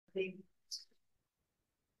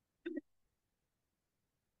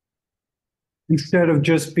Instead of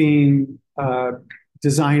just being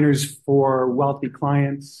designers for wealthy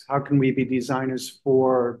clients, how can we be designers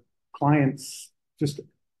for clients, just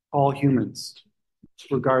all humans,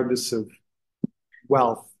 regardless of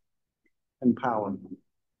wealth and power?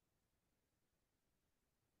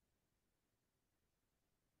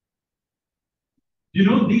 Do you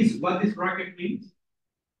know what this bracket means?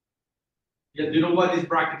 Yeah, do you know what this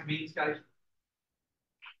bracket means, guys?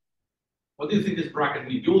 What do you think this bracket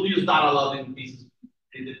means? You will use that a lot in this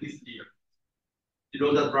year. You know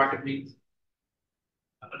what that bracket means?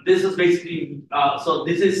 This is basically, so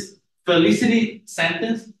this is Felicity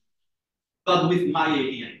sentence, but with my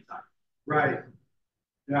idea inside. Right.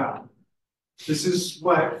 Yeah. This is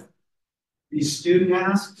what the student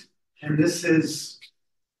asked, and this is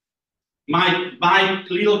my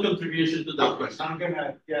little contribution to that question. I'm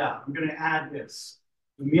gonna add this.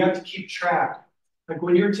 We have to keep track. Like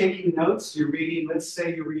when you're taking notes, you're reading, let's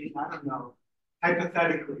say you're reading, I don't know,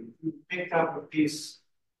 hypothetically, you picked up a piece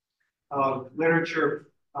of literature,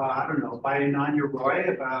 I don't know, by Ananya Roy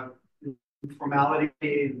about informality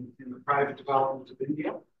in the private development of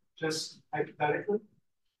India, just hypothetically.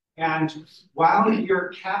 And while you're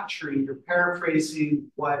capturing, you're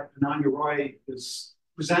paraphrasing what Ananya Roy is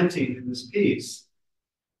presenting in this piece,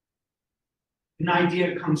 an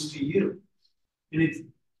idea comes to you. And it's,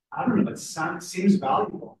 I don't know, it seems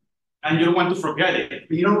valuable. And you don't want to forget it.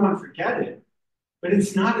 But you don't want to forget it. But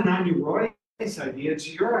it's not Ananya Roy's idea, it's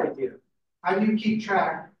your idea. How do you keep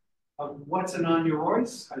track of what's Ananya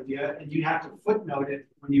Roy's idea? And you have to footnote it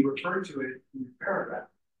when you refer to it in your paragraph.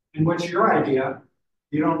 And what's your idea?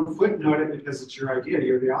 You don't footnote it because it's your idea,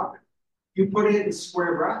 you're the author. You put it in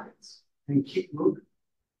square brackets and keep moving.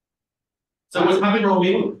 So what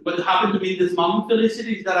happened to me this moment,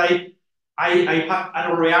 Felicity, is that I had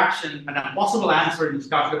a reaction and a possible answer in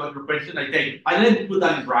discussion about your question. I didn't put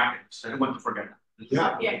that in brackets. I don't want to forget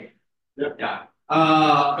that. Yeah.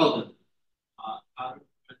 Colton.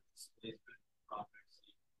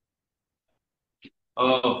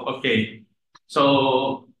 Oh, okay.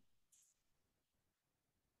 So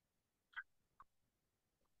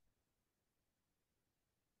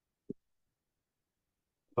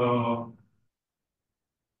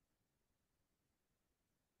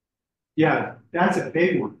yeah, that's a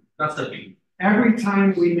big one. That's a big. Every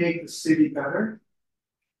time we make the city better,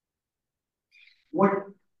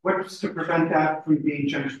 what's to prevent that from being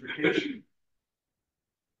gentrification?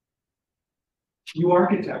 You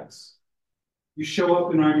architects, you show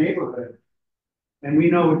up in our neighborhood, and we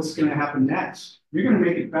know what's going to happen next. You're going to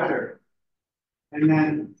make it better, and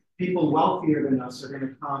then people wealthier than us are going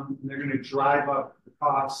to come and they're going to drive up the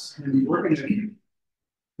costs, and we're going to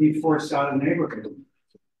be forced out of the neighborhood.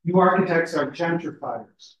 You architects are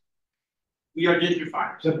gentrifiers. We are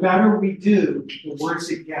gentrifiers. The better we do, the worse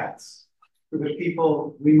it gets for the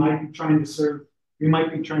people we might be trying to serve. We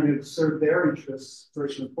might be trying to serve their interests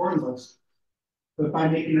first and foremost. But by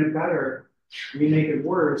making it better, we make it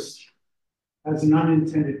worse as an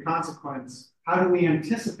unintended consequence. How do we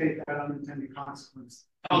anticipate that unintended consequence?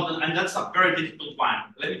 And that's a very difficult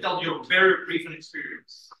one. Let me tell you a very brief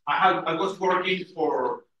experience. I was working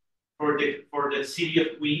for the city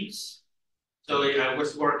of Queens. So I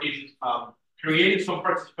was working, creating some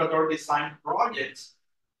participatory design projects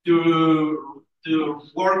to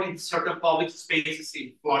work in certain public spaces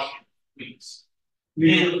in Flushing, Queens.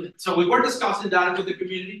 And so we were discussing that with the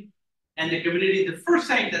community, and the community, the first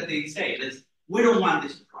thing that they say is, we don't want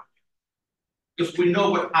this project because we know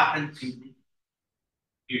what happened in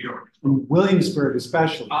New York. In Williamsburg,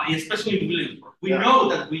 especially. Especially in Williamsburg. We know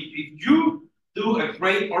that if you do a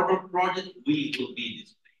great urban project, we will be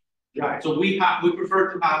this place. Right. So we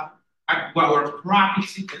prefer to have our crappy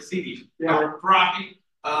city, our crappy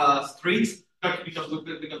streets, because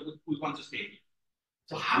we want to stay here.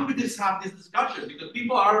 So how do we have this discussion? Because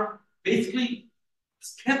people are basically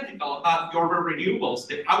skeptical about the urban renewables,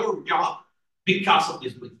 the power job, because of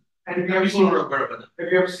this. And have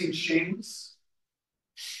you ever seen Shameless?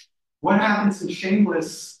 What happens in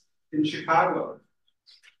Shameless in Chicago?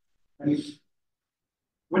 I mean,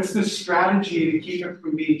 what's the strategy to keep it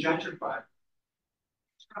from being gentrified?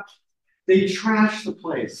 They trash the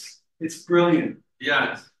place. It's brilliant.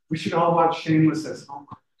 Yes. We should all watch Shameless as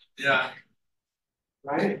homework. Yeah.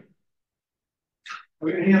 Right?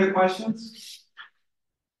 Any other questions?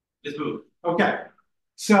 Let's move. Okay.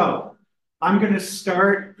 So I'm going to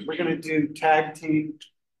start. We're going to do tag team.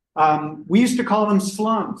 We used to call them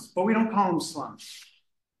slums, but we don't call them slums.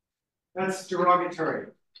 That's derogatory.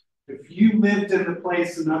 If you lived in the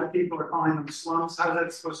place and other people are calling them slums, how's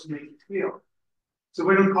that supposed to make you feel? So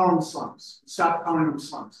we don't call them slums. Stop calling them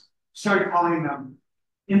slums. Started calling them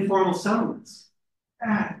informal settlements.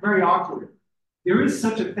 Very awkward. There is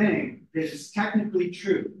such a thing that is technically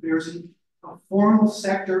true. There's a formal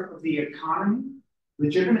sector of the economy,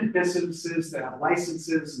 legitimate businesses that have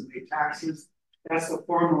licenses and pay taxes. That's the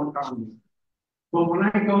formal economy. But when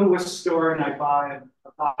I go to a store and I buy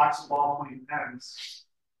a box of ballpoint pens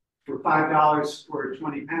for $5 for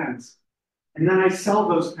 20 pens, and then I sell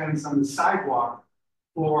those pens on the sidewalk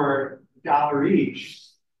for $1 each,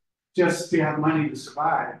 just to have money to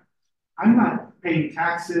survive, I'm not paying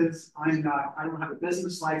taxes. I don't have a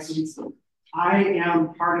business license. I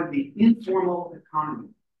am part of the informal economy.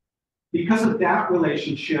 Because of that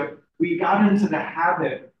relationship, we got into the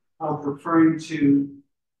habit of referring to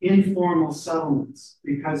informal settlements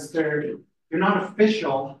because they're not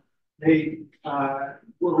official. We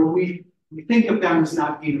think of them as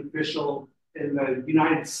not being official in the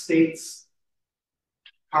United States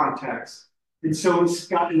context. And so it's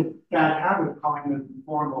gotten a bad habit of calling them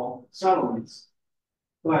informal settlements.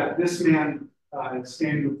 But this man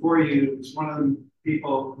standing before you is one of the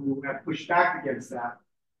people who have pushed back against that.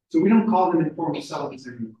 So we don't call them informal settlements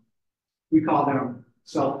anymore. We call them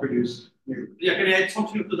self-produced neighborhoods. Yeah, can I add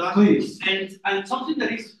something to that? Please. And something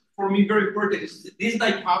that is for me very important is this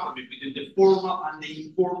dichotomy between the formal and the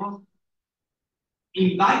informal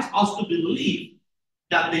invites us to believe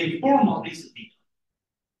that the informal is illegal.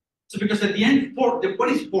 So because at the end, what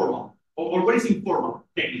is formal or what is informal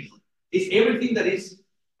technically is everything that is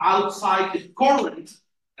outside the current,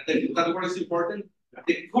 and that word is important,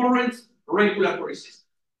 the current regulatory system.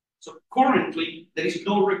 So currently, there is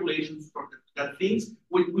no regulations for that things,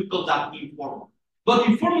 we call that informal. But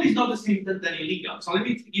informal is not the same than illegal. So let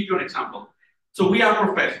me give you an example. So we are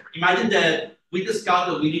professors. Imagine that we discussed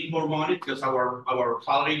that we need more money because our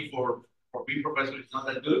salary for being professor is not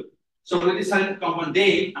that good. So we decided to come one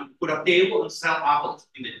day and put a table and sell apples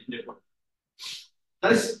in the world.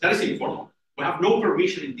 That is informal. We have no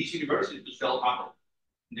permission in this university to sell apples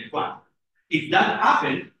in the class. If that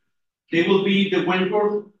happened, they will be the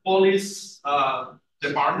Wentworth Police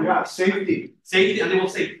Department. Yeah, safety. Safety, and they will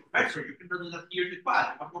say, Professor, you can do that here in the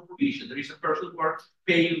class. You have no permission. There is a person who are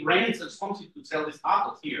paying rents and something to sell these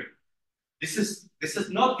apples here. This is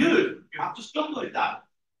not good. You have to stop doing that.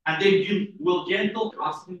 And then you will gentle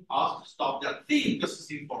asking us to stop that thing because it's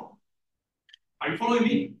informal. Are you following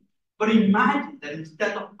me? But imagine that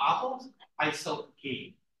instead of apples, I sell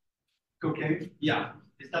cocaine. Cocaine? Yeah.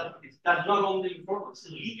 Is that not only informal, it's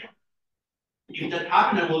illegal. If that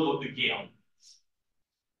happened, I will go to jail.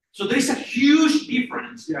 So there is a huge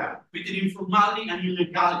difference between informality and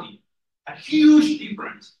illegality. A huge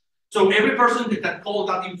difference. So every person that calls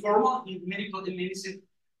that informal, in many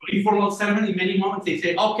informal settlement, in many moments, they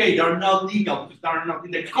say, okay, they're not legal because they're not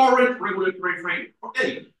in the current regulatory framework.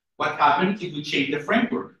 Okay, what happens if we change the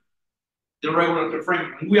framework? The regulatory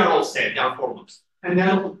framework, and we are all set, they are formals. And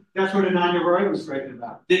that's what Ananya Roy was writing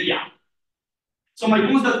about. Yeah. So my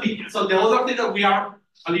point is that so the other thing that we are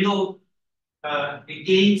a little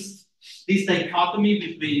against this dichotomy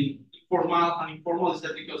between formal and informal is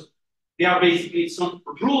that because there are basically some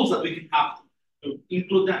rules that we can have to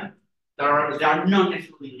include them. They are not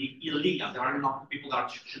necessarily illegal. There are not people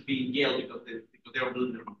that should be in jail because they are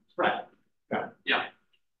doing their own. Right. Yeah. Yeah.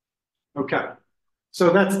 Okay.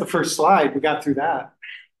 So that's the first slide. We got through that.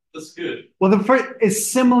 That's good. Well, the first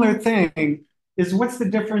is similar thing is what's the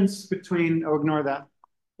difference between, oh, ignore that.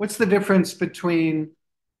 What's the difference between,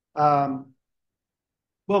 well,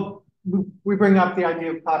 we bring up the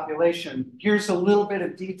idea of population. Here's a little bit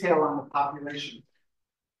of detail on the population.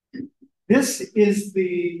 This is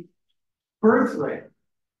the birth rate.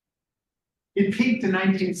 It peaked in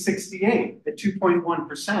 1968 at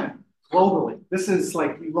 2.1% globally. This is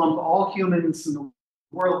like you lump all humans in the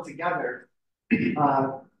world together.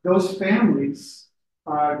 Those families,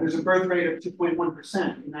 there's a birth rate of 2.1% in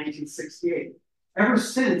 1968. Ever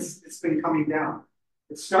since, it's been coming down.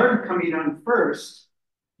 It started coming down first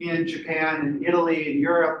in Japan and Italy and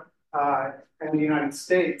Europe and the United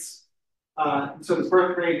States. So the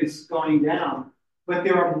birth rate is going down, but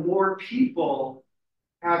there are more people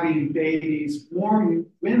having babies, more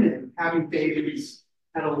women having babies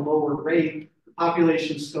at a lower rate. The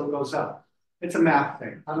population still goes up. It's a math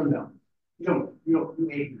thing. I don't know.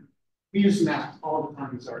 We use math all the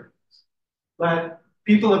time as arguments. But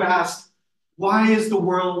people have asked, what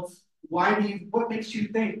makes you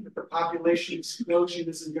think that the population explosion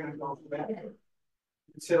isn't going to go forever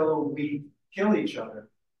until we kill each other?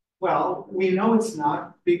 Well, we know it's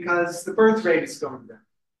not because the birth rate is going down.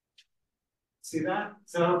 See that?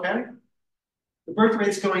 Is that okay? The birth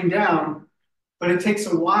rate's going down, But it takes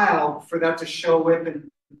a while for that to show up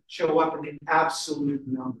in the absolute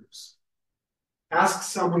numbers. Ask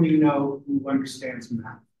someone you know who understands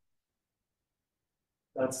math.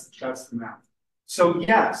 That's the math. So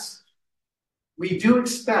yes, we do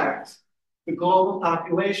expect the global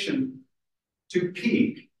population to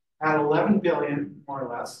peak at 11 billion, more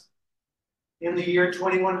or less, in the year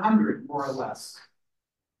 2100, more or less.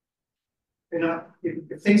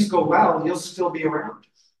 If things go well, you'll still be around,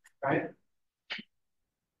 right?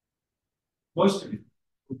 Most of you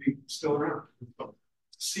will be still around.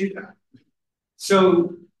 See that.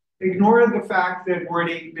 So ignore the fact that we're at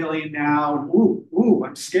 8 billion now. Ooh,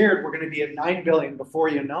 I'm scared we're going to be at 9 billion before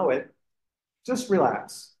you know it. Just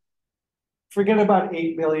relax. Forget about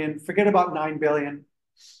 8 billion. Forget about 9 billion.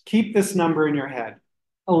 Keep this number in your head.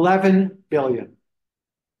 11 billion.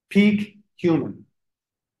 Peak human.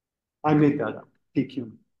 I made that up. Peak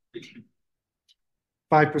human.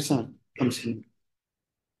 5% comes human.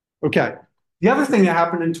 Okay. The other thing that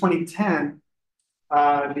happened in 2010,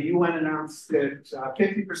 the UN announced that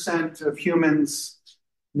 50% of humans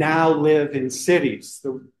now live in cities.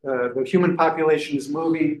 The human population is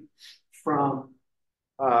moving from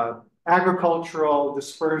agricultural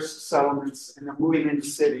dispersed settlements and they're moving into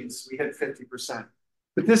cities. We hit 50%.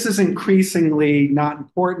 But this is increasingly not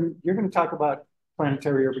important. You're going to talk about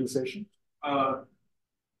planetary urbanization. I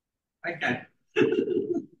can.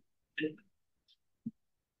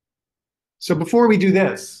 So before we do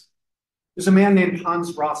this, there's a man named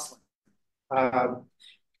Hans Rosling,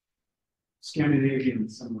 Scandinavian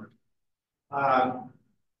somewhere. But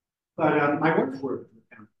my work with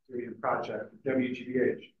him doing a project at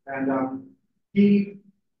WGBH. And he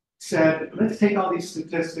said, let's take all these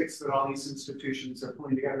statistics that all these institutions are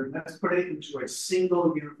pulling together and let's put it into a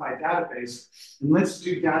single unified database. And let's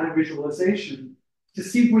do data visualization to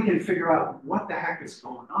see if we can figure out what the heck is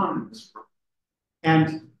going on in this world.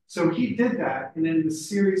 And so he did that. And in the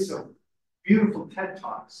series of beautiful TED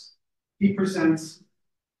Talks, he presents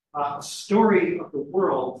a story of the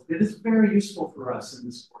world that is very useful for us in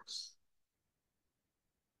this course.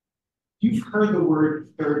 You've heard the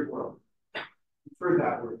word third world. You've heard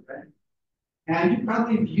that word, right? And you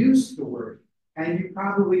probably have used the word. And you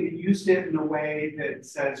probably used it in a way that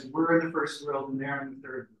says we're in the first world and they're in the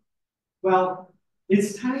third world. Well,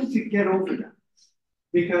 it's time to get over that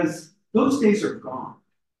because those days are gone.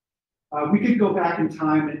 We could go back in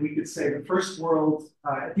time and we could say the first world,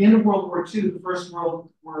 at the end of World War II, the first world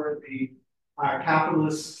were the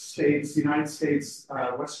capitalist states, the United States,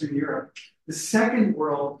 Western Europe. The second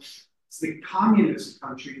world is the communist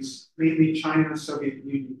countries, mainly China, Soviet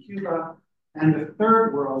Union, Cuba. And the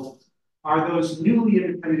third world are those newly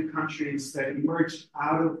independent countries that emerged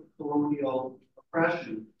out of colonial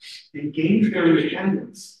oppression and gained their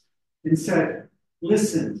independence and said,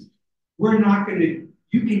 listen, we're not going to,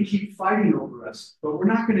 you can keep fighting over us, but we're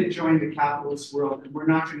not going to join the capitalist world and we're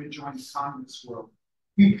not going to join the communist world.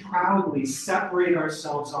 We proudly separate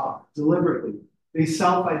ourselves off deliberately. They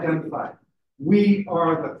self-identify. We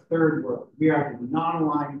are the third world. We are the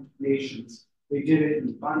non-aligned nations. They did it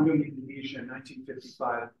in Bandung, Indonesia in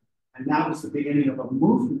 1955. And that was the beginning of a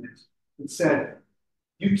movement that said,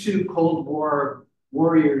 you two Cold War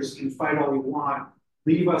warriors can fight all you want.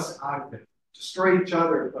 Leave us out of it. Destroy each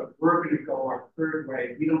other, but we're going to go our third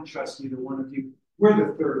way. We don't trust either one of you. We're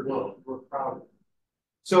the third world. We're proud of it.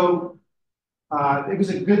 So it was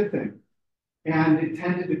a good thing. And it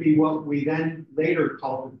tended to be what we then later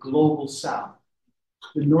called the global south.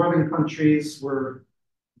 The northern countries were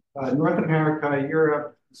North America,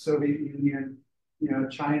 Europe, the Soviet Union,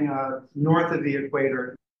 China, north of the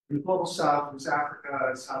equator. And the global south was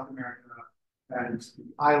Africa, South America, and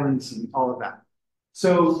islands and all of that.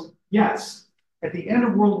 So yes, at the end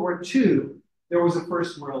of World War II, there was a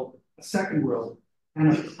first world, a second world,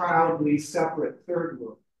 and a proudly separate third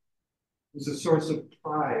world. It was a source of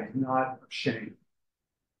pride, not of shame.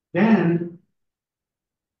 Then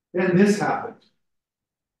this happened.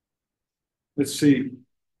 Let's see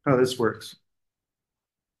how this works.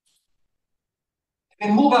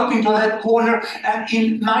 And move up into that corner. And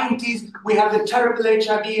in 90s, we have the terrible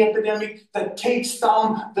HIV epidemic that takes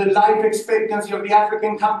down the life expectancy of the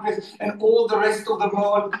African countries, and all the rest of the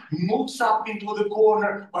world moves up into the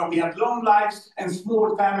corner where we have long lives and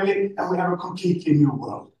small family, and we have a completely new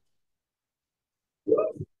world.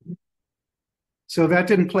 So that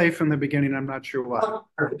didn't play from the beginning. I'm not sure why.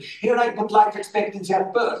 Here I put life expectancy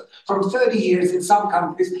at birth, from 30 years in some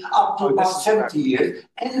countries up to about 70 years.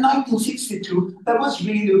 And in 1962, there was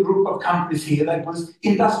really a group of countries here that was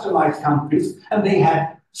industrialized countries, and they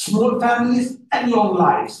had small families and long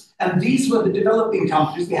lives. And these were the developing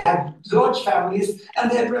countries. They had large families and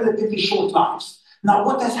they had relatively short lives. Now,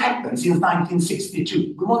 what has happened since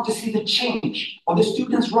 1962? We want to see the change. Are the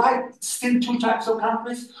students right? Still two types of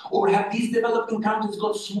countries? Or have these developing countries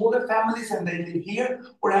got smaller families and they live here?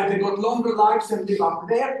 Or have they got longer lives and live up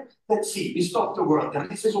there? Let's see. We stop the world. And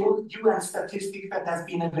this is all UN statistics that has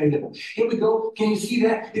been available. Here we go. Can you see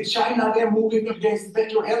that? It's China. They're moving against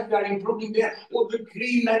better health. They're improving there. All the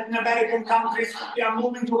green Latin American countries, they are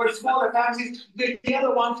moving towards smaller families. The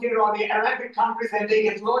yellow ones here are the Arabic countries and they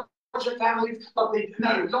get larger families, but they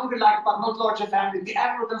longer life, but not larger families. The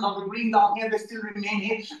Africans on the green down here, they still remain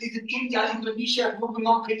here. This is India, Indonesia moving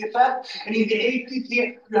on pretty fast. And in the 80s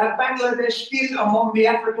here, you have Bangladesh still among the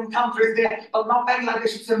African countries there, but not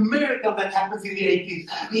Bangladesh. It's a miracle that happens in the 80s.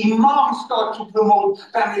 The imams start to promote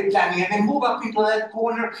family planning and they move up into that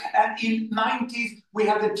corner. And in 90s, we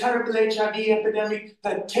have the terrible HIV epidemic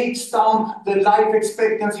that takes down the life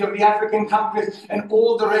expectancy of the African countries, and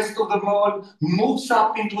all the rest of the world moves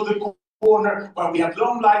up into the corner where we have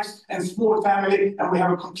long lives and small family, and we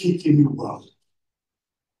have a completely new world.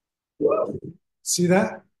 See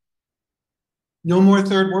that? No more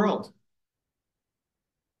third world.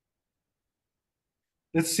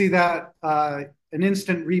 Let's see that an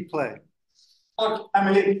instant replay.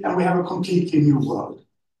 Family, and we have a completely new world.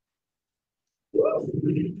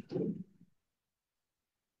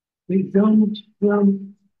 We don't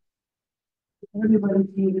everybody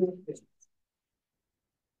feel it.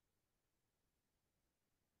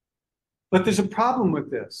 But there's a problem with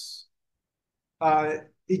this.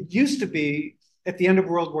 It used to be at the end of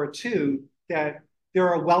World War II that there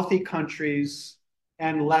are wealthy countries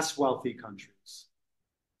and less wealthy countries.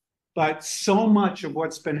 But so much of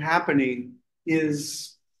what's been happening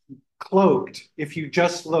is cloaked if you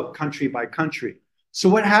just look country by country. So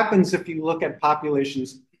what happens if you look at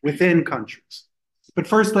populations within countries? But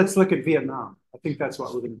first, let's look at Vietnam. I think that's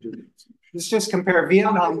what we're going to do. Let's just compare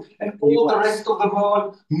Vietnam and all the rest of the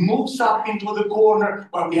world moves up into the corner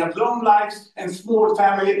where we have long lives and small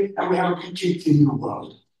family, and we have a completely new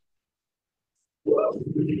world.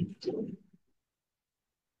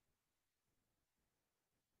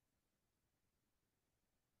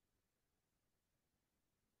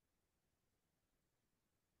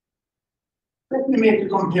 Let me make a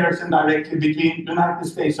comparison directly between the United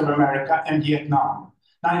States of America and Vietnam.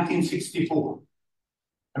 1964.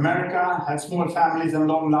 America had small families and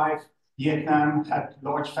long life. Vietnam had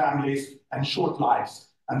large families and short lives.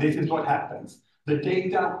 And this is what happens. The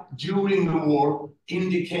data during the war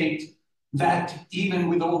indicate that even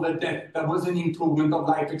with all the death, there was an improvement of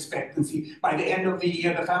life expectancy. By the end of the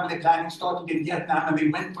year, the family planning started in Vietnam and they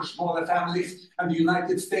went for smaller families. And the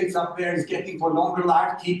United States up there is getting for longer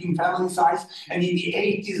life, keeping family size. And in the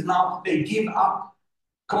 80s now, they give up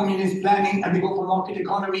communist planning and they go for market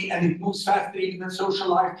economy, and it moves faster even than social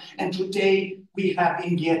life. And today we have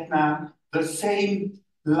in Vietnam the same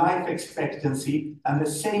life expectancy and the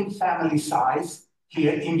same family size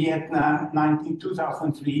here in Vietnam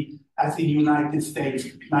 2003 as in the United States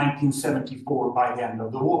 1974 by the end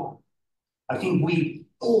of the war. I think we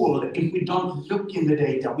all, if we don't look in the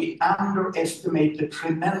data, we underestimate the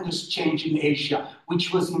tremendous change in Asia,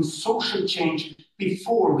 which was in social change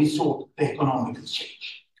before we saw the economic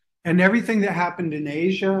change. And everything that happened in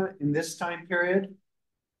Asia in this time period,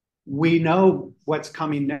 we know what's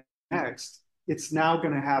coming next. It's now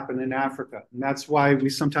going to happen in Africa. And that's why we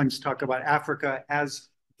sometimes talk about Africa as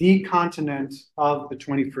the continent of the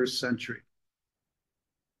 21st century.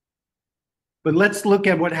 But let's look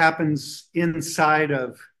at what happens inside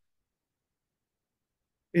of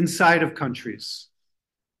countries.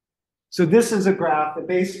 So this is a graph that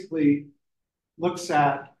basically looks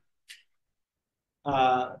at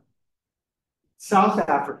South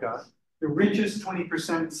Africa. The richest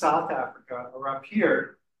 20% in South Africa are up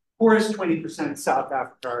here. Poorest 20% in South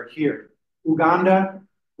Africa are here. Uganda,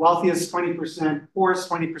 wealthiest 20%, poorest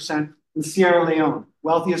 20%. And Sierra Leone,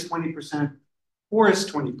 wealthiest 20%, poorest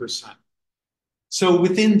 20%. So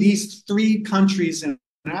within these three countries in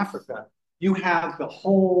Africa, you have the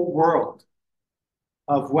whole world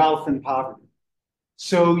of wealth and poverty.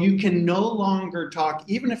 So you can no longer talk,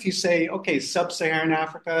 even if you say, okay, sub-Saharan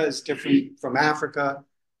Africa is different from Africa.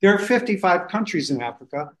 There are 55 countries in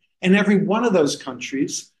Africa, and every one of those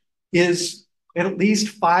countries is at least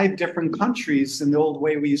 5 different countries in the old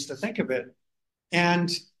way we used to think of it.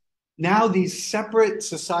 And now these separate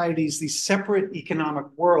societies, these separate economic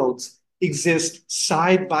worlds exist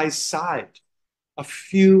side by side, a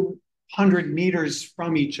few hundred meters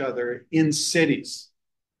from each other in cities.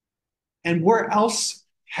 And where else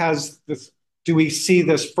do we see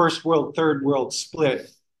this first world, third world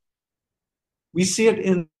split We see it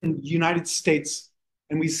in the United States,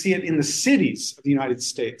 and we see it in the cities of the United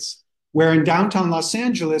States, where in downtown Los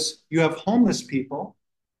Angeles, you have homeless people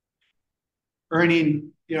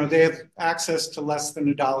earning, they have access to less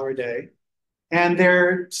than $1 a day, and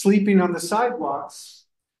they're sleeping on the sidewalks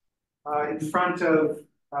in front of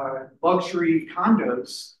luxury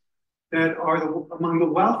condos that are among the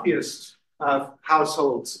wealthiest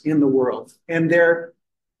households in the world. And they're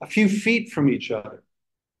a few feet from each other.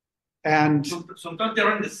 And sometimes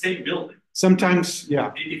they're in the same building. Sometimes,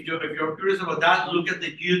 yeah. If you're curious about that, look at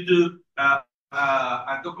the YouTube, a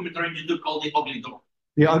documentary on YouTube called The Ugly Door.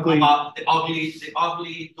 The ugly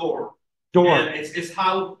door. And it's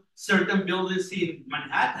how certain buildings in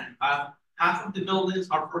Manhattan, half of the buildings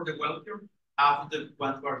are for the wealthier, half of the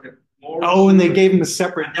ones are the more. Oh, and they gave them a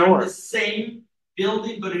separate door. They're in the same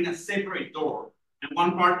building, but in a separate door. And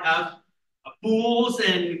one part has pools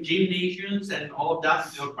and gymnasiums and all of that,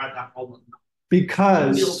 and the other part have almost nothing.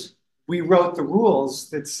 Because we wrote the rules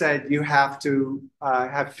that said you have to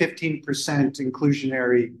have 15%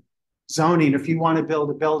 inclusionary zoning if you want to build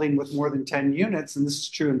a building with more than 10 units, and this is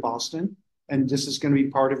true in Boston, and this is going to be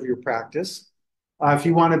part of your practice. If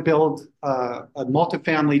you want to build a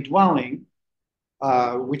multifamily dwelling,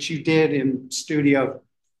 which you did in Studio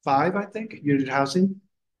 5, I think, you did housing.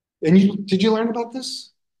 And did you learn about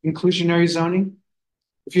this? Inclusionary zoning?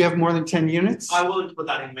 If you have more than 10 units? I will put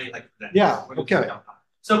that in May like that. Yeah, okay.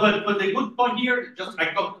 So, but the good point here, just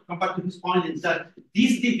I come back to this point, is that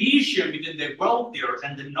this division between the wealthier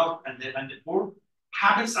and the not and the poor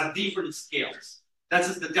happens at different scales. That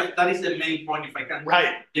is the main point. If I can,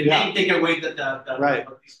 the main takeaway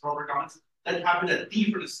of these programs that happen at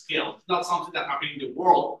different scales. It's not something that happens in the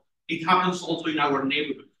world. It happens also in our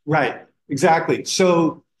neighborhood. Right. Exactly.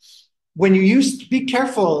 So when you be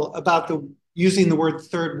careful about using the word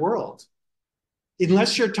third world.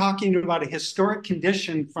 Unless you're talking about a historic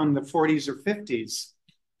condition from the 40s or 50s,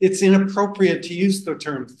 it's inappropriate to use the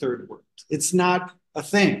term third world. It's not a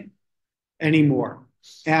thing anymore.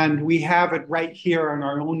 And we have it right here in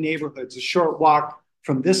our own neighborhoods, a short walk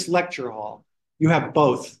from this lecture hall. You have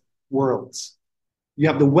both worlds. You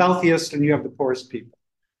have the wealthiest and you have the poorest people.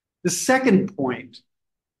 The second point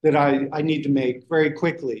that I need to make very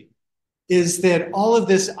quickly is that all of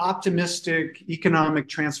this optimistic economic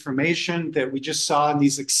transformation that we just saw in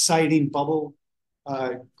these exciting bubble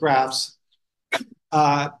graphs,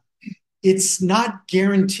 it's not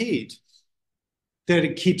guaranteed that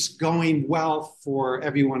it keeps going well for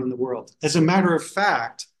everyone in the world. As a matter of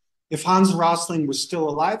fact, if Hans Rosling was still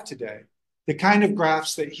alive today, the kind of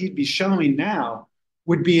graphs that he'd be showing now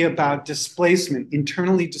would be about displacement,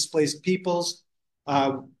 internally displaced peoples,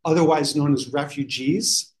 otherwise known as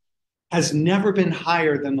refugees, has never been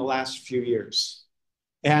higher than the last few years.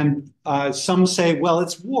 And some say, well,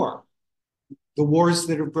 it's war. The wars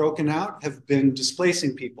that have broken out have been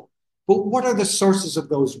displacing people. But what are the sources of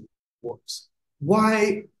those wars?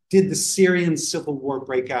 Why did the Syrian civil war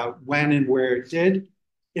break out when and where it did?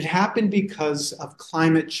 It happened because of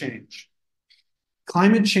climate change.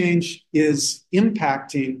 Climate change is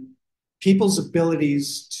impacting people's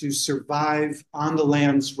abilities to survive on the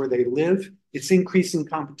lands where they live. It's increasing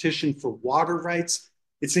competition for water rights.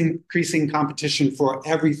 It's increasing competition for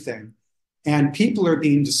everything. And people are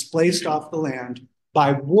being displaced off the land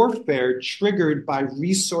by warfare triggered by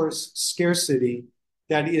resource scarcity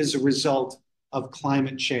that is a result of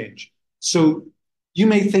climate change. So you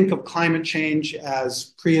may think of climate change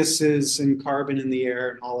as Priuses and carbon in the air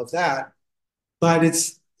and all of that, but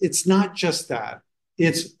it's not just that.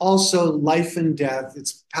 It's also life and death.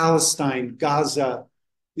 It's Palestine, Gaza.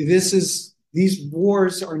 These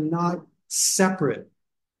wars are not separate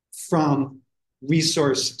from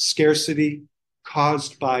resource scarcity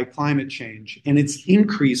caused by climate change. And it's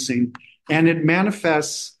increasing, and it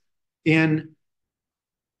manifests in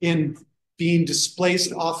being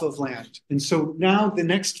displaced off of land. And so now the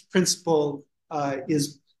next principle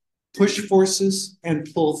is push forces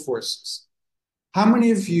and pull forces. How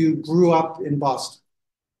many of you grew up in Boston?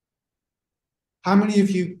 How many of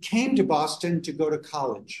you came to Boston to go to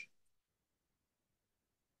college?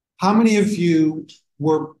 How many of you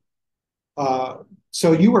were,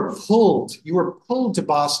 so you were pulled to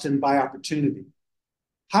Boston by opportunity.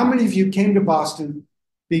 How many of you came to Boston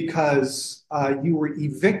because you were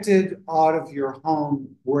evicted out of your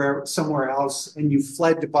home somewhere else and you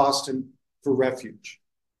fled to Boston for refuge?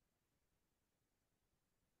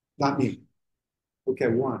 Not me. Okay,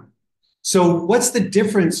 one. So what's the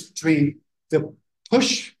difference between the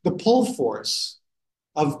pull force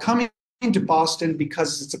of coming to Boston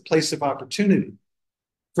because it's a place of opportunity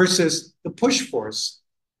versus the push force?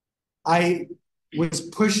 I was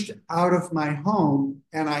pushed out of my home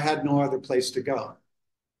and I had no other place to go.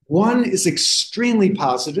 One is extremely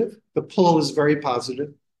positive. The pull is very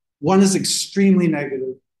positive. One is extremely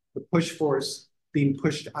negative. The push force, being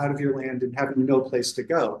pushed out of your land and having no place to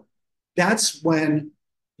go. That's when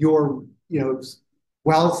your,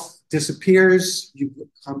 wealth disappears. You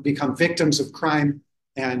become victims of crime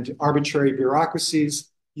and arbitrary bureaucracies.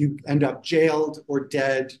 You end up jailed or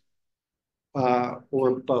dead,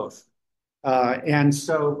 or both. And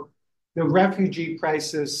so the refugee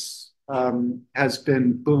crisis has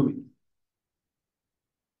been booming.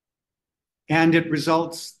 And it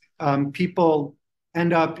results, people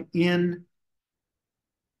end up in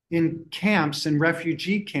camps, in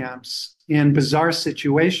refugee camps, in bizarre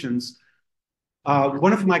situations.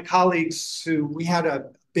 One of my colleagues we had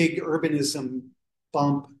a big urbanism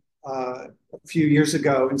bump a few years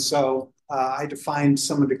ago, and so I had to find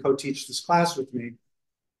someone to co-teach this class with me.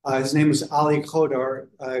 His name was Ali Khodar,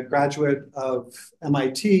 a graduate of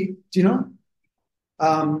MIT. Do you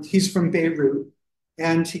know? He's from Beirut,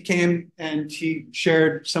 and he came and he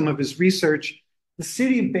shared some of his research. The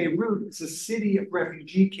city of Beirut is a city of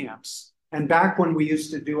refugee camps. And back when we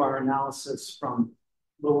used to do our analysis from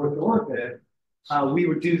low Earth orbit, we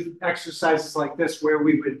would do exercises like this where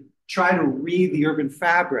we would try to read the urban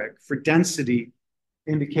fabric for density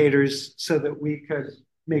indicators so that we could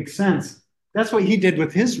make sense. That's what he did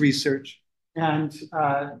with his research. And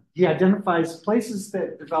he identifies places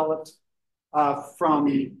that developed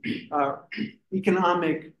from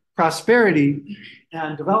economic prosperity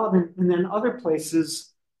and development, and then other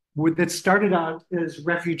places that started out as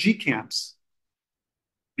refugee camps.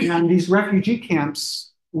 And these refugee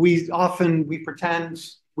camps, we pretend,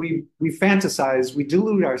 we fantasize, we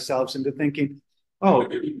delude ourselves into thinking, oh,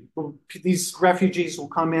 these refugees will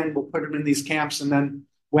come in, we'll put them in these camps, and then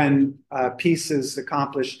when peace is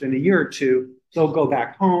accomplished in a year or two, they'll go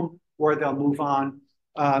back home or they'll move on.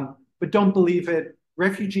 But don't believe it.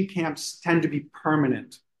 Refugee camps tend to be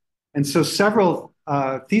permanent. And so several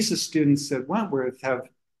thesis students at Wentworth have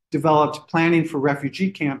developed planning for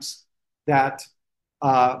refugee camps that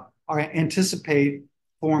anticipate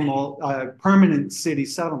formal permanent city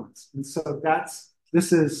settlements. And so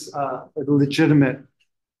this is a legitimate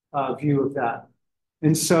view of that.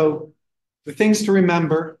 And so the things to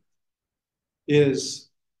remember is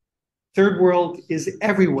third world is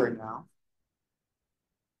everywhere now.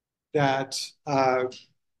 That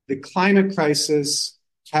the climate crisis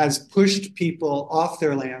has pushed people off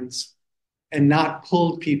their lands and not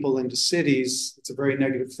pulled people into cities. It's a very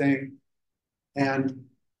negative thing. And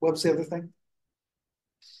what was the other thing?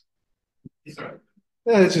 Sorry.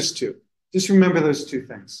 It's just two. Just remember those two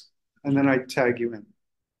things, and then I tag you in.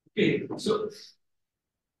 Okay, so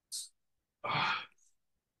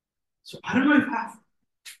I don't know if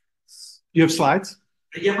You have slides?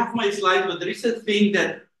 I have my slides, but there is a thing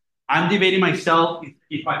that I'm debating myself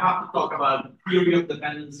if I have to talk about theory of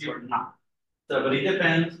dependency or not. So, but it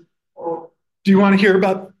depends. Or do you want to hear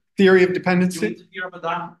about theory of you dependency? want to hear about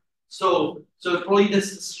that? So probably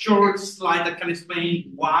this short slide that can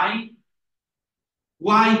explain why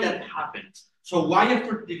that happened. So why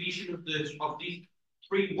after the division of these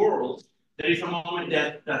three worlds, there is a moment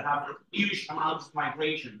that have a huge amount of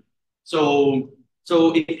migration. So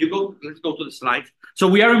if you go, let's go to the slide. So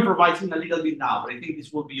we are improvising a little bit now, but I think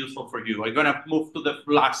this will be useful for you. I'm gonna move to the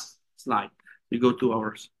last slide. We go to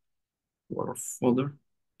our folder.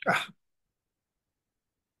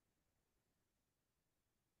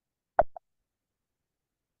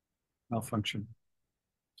 Malfunction.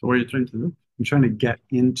 So what are you trying to do? I'm trying to get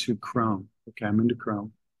into Chrome. Okay, I'm into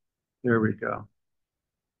Chrome. There we go.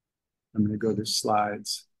 I'm going to go to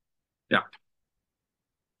slides. Yeah.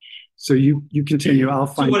 So you continue. I'll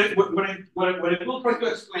find. So what I will try to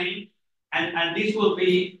explain, and this will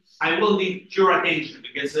be, I will need your attention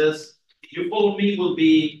because if you follow me, will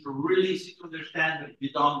be really easy to understand. But if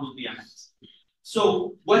you don't, will be a mess.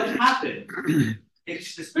 So what happened,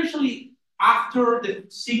 especially after the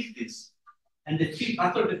 60s and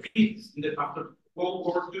after the 50s, after World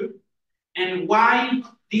War II, and why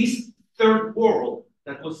this third world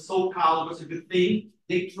that was so-called was a good thing,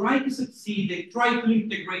 they tried to succeed, they tried to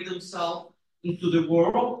integrate themselves into the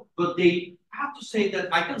world, but they have to say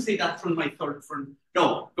that, I can say that from my third friend.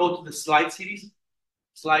 No, go to the slide series.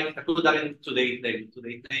 Slide, I put that in today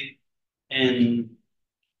thing. And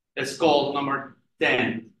it's called number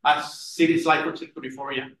 10. Cities like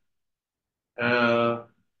for yeah.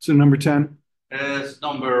 So number 10? It's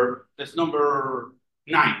number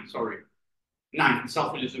 9, sorry. 9,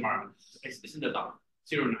 self-produced environment. It's in the top.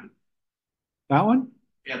 09. That one?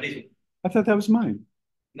 Yeah, this one. I thought that was mine.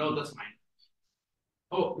 No, that's mine.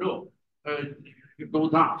 Oh, no. You go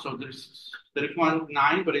down. So there is one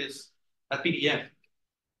nine, but it's a PDF.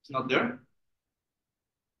 It's not there.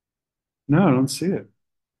 No, I don't see it.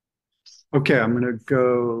 Okay, I'm gonna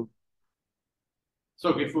go.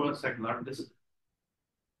 So give me 1 second, Larry. This is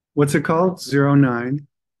What's it called? 09.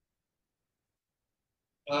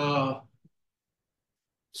 uh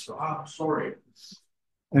sorry.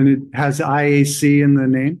 And it has IAC in the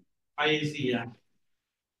name. IAC, yeah.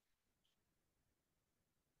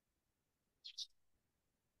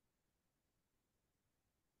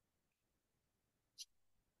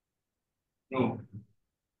 No,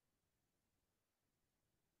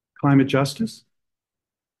 Climate justice.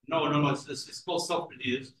 no. It's called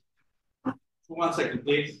self-produced. 1 second,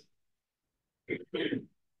 please.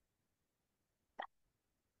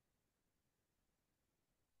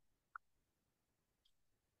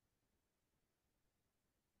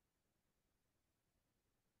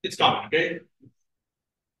 It's coming, okay?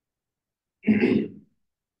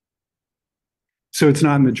 So it's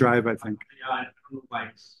not in the drive, I think. Yeah, I don't know why.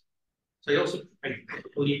 So I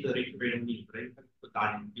believe that it really need, right? Put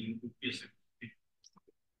that in music.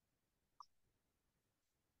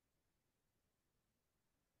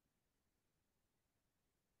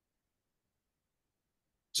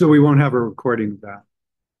 So we won't have a recording of that.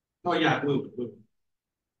 Oh yeah, blue.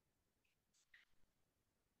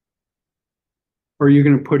 Or you're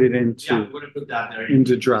going to put it Yeah, into I'm gonna put that there.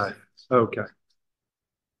 into drive. Okay.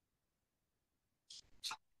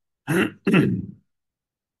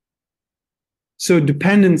 So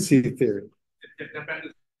dependency theory.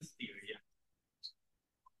 Dependency theory,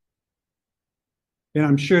 yeah. And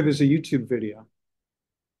I'm sure there's a YouTube video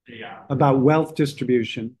Yeah. about wealth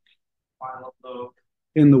distribution File upload.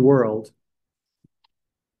 in the world.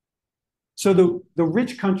 So the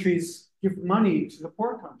rich countries give money to the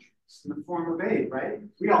poor countries in the form of aid, right?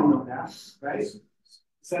 We all know that, right? Is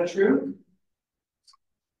that true?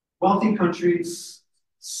 Wealthy countries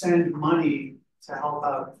send money to help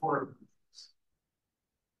out poor countries.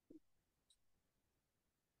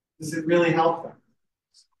 Does it really help them?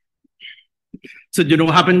 So you know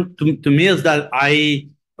what happened to me is that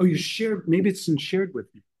Oh, you shared, maybe it's been shared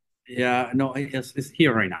with me. yeah, no, it's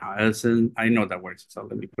here right now. I know that works. So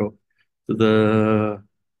let me go to the.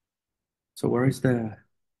 So where is the?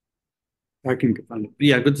 I can find it.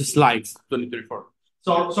 Yeah, go to slides 2034.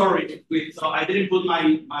 So sorry, so I didn't put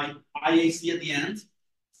my IAC at the end.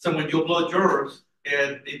 So when you upload yours,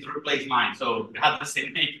 it replaced mine. So it had the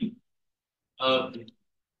same name.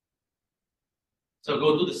 So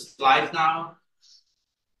go to the slides now.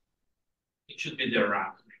 It should be there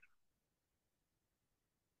around.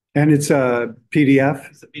 And it's a PDF.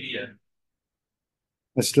 It's a PDF.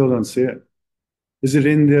 I still don't see it. Is it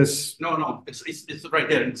in this? No, it's right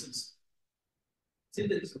there. See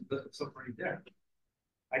this stuff right there.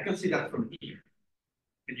 I can see that from here.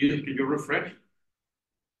 Can you refresh?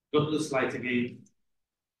 Go to the slides again.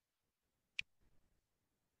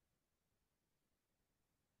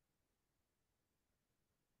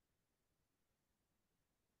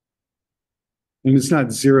 And it's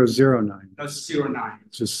not 009. That's 09.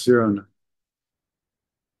 It's just 09.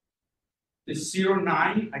 The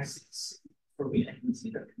 09, I see for me, I can see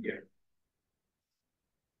that here.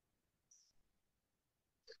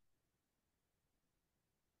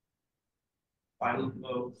 File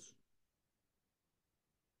close.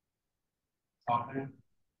 Okay.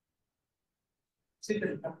 See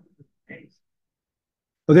the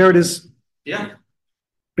Oh, there it is. yeah.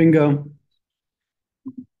 Bingo.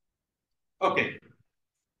 Okay.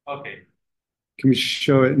 Can we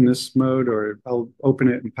show it in this mode, or I'll open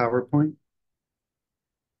it in PowerPoint?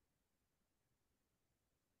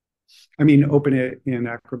 I mean, open it in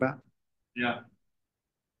Acrobat. Yeah.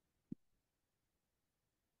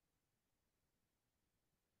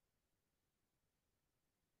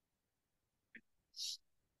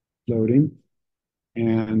 Loading.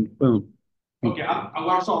 And boom. Okay,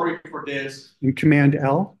 I'm sorry for this. And Command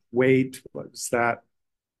L. Wait, what's that?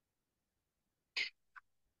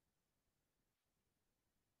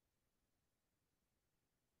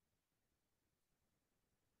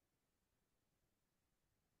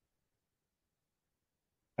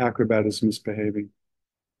 Acrobat is misbehaving.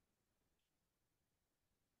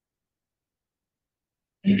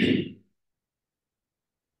 It's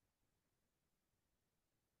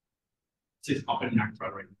open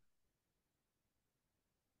Acrobat right now.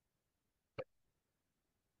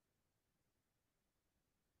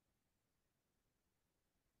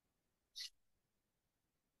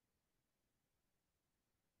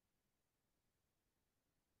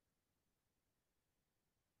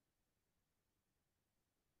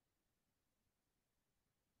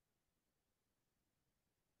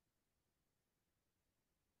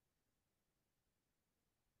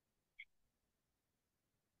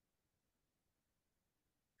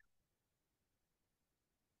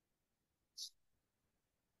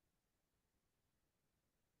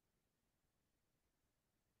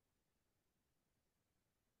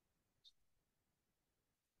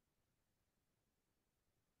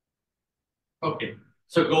 Okay.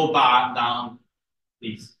 So go back down,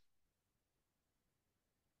 please.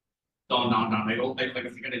 Down. I think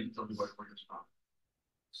I need to tell you where you're from.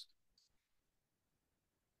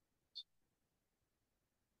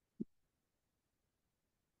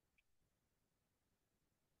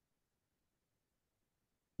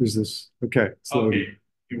 Who's this? Okay. Okay,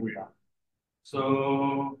 here we are.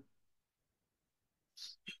 So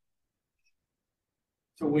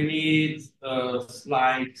we need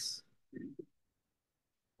slides.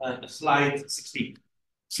 Slide 16.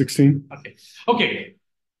 16. Okay.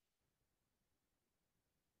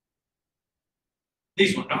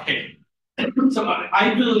 This one. Okay. So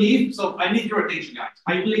I believe. So I need your attention, guys.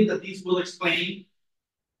 I believe that this will explain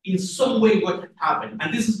in some way what happened.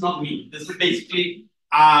 And this is not me. This is basically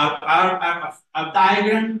a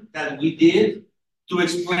diagram that we did to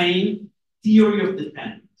explain theory of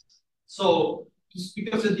dependence. So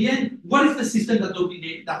because at the end, what is the system that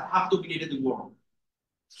have dominated the world?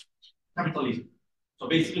 Capitalism. So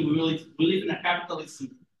basically, we live in a capitalist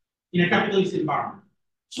environment.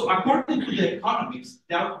 So according to the economics,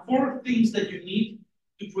 there are 4 things that you need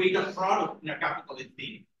to create a product in a capitalist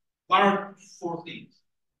thing. What are 4 things?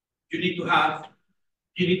 You need to have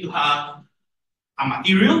a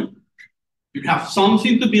material. You have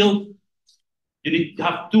something to build. You need to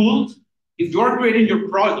have tools. If you are creating your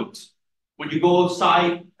products, when you go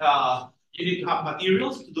outside, you need to have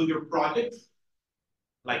materials to do your projects,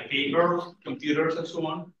 like paper, computers, and so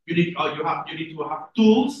on. You need to have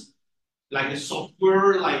tools, like the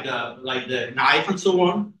software, like the knife, and so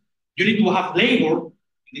on. You need to have labor.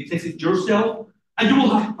 In this case, it's yourself, and you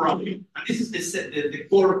will have profit. And this is the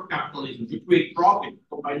core of capitalism. You create profit.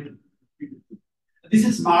 This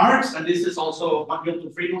is Marx, and this is also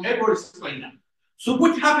Milton Friedman. Everyone explained that. So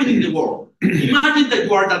what's happening in the world? Imagine that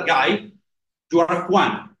you are that guy. You are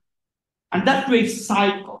one. And that creates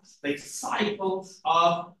cycles, like cycles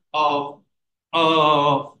of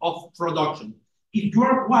production. If you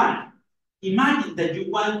are one, imagine that you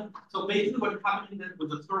want. So basically, what's happening with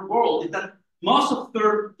the third world is that most of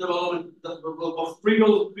third development of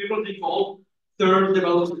previously called third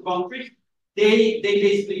development countries, they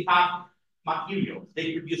basically have materials.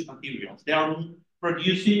 They produce materials. They are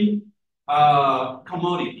producing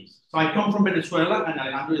commodities. So I come from Venezuela, and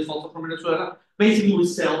Alejandro is also from Venezuela. Basically, we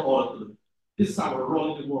sell oil to them. This is our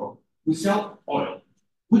role in the world. We sell oil.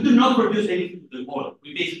 We do not produce anything with the oil.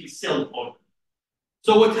 We basically sell oil.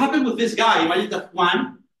 So what happened with this guy, imagine that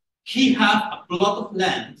one, he had a plot of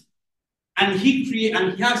land, and he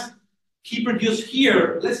produced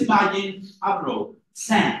here, let's imagine, I don't know,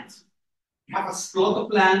 sand. You have a plot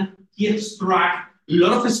of land, he extracts a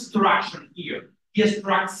lot of extraction here. He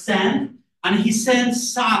extracts sand, and he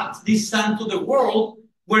sends this sand to the world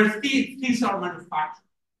where things are manufactured.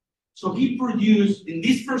 So he produced, in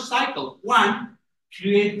this first cycle, one,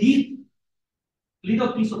 create this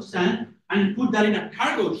little piece of sand and put that in a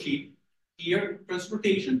cargo ship here,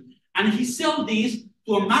 transportation, and he sell this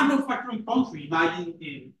to a manufacturing country, imagine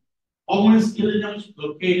in Owens, Illinois,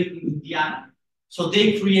 located in Indiana. So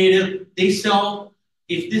they sell,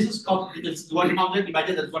 if this is cost, it's 100,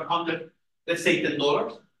 imagine that's 100, let's say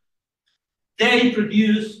 $10. They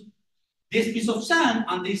produce this piece of sand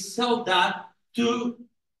and they sell that to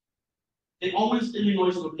the Owens,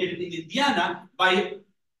 Illinois, located in Indiana, by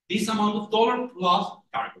this amount of dollar plus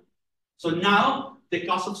cargo. So now the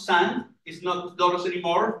cost of sand is not dollars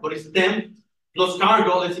anymore, but it's 10 plus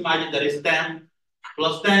cargo. Let's imagine that it's 10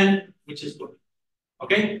 plus 10, which is 20.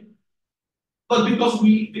 Okay? But because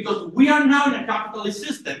we are now in a capitalist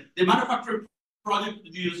system, the manufacturing product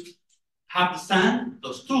produced have the sand,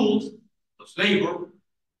 those tools, those labor,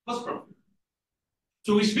 plus profit.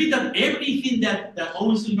 So which means that everything that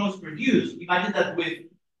Owens Illinois produce, imagine that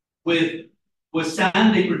with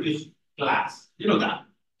sand they produce glass. You know that.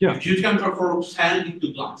 Yeah. If you can transform sand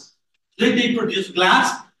into glass. Then they produce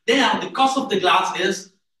glass. Then the cost of the glass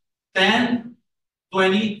is 10,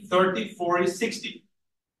 20, 30, 40, 60.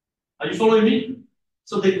 Are you following me?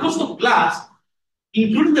 So the cost of glass,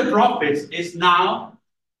 including the profits, is now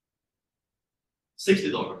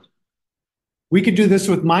 $60. We could do this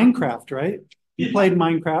with Minecraft, right? You Yeah. played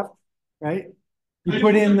Minecraft, right? You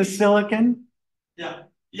put in the silicon,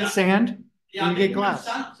 sand, Yeah, and you get glass.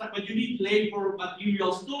 But you need labor,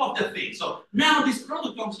 materials, two of the things. So now this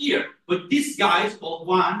product comes here, but this guy is called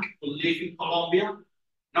one who lives in Colombia,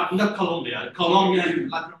 not Colombia, Colombia and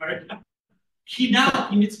Latin America. He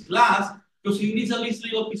needs glass because he needs at least a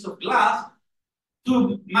little piece of glass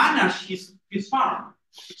to manage his farm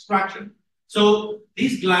extraction. So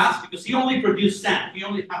this glass, because he only produces sand, he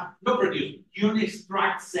only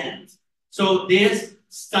extracts sand. So this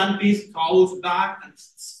sand piece goes back and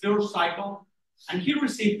still cycle and he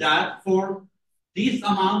received that for this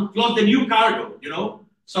amount plus the new cargo, you know.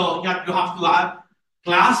 So you have to add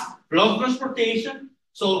glass plus transportation.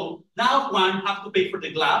 So now Juan has to pay for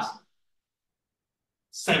the glass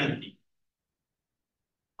 70.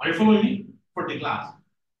 Are you following me? For the glass.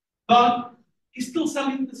 But he's still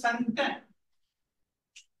selling the sand in 10.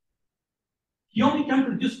 He only can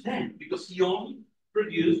produce 10 because he only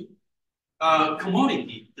produced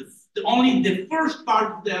commodity, only the first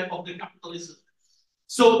part of the capitalism.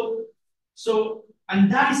 So,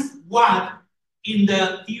 and that is what in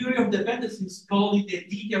the theory of dependency is called the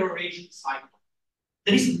deterioration cycle.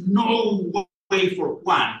 There is no way for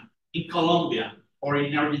Juan in Colombia or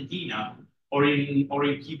in Argentina or in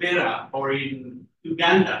Kibera or in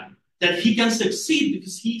Uganda that he can succeed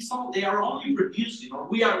because they are only producing, or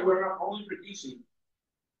we're only producing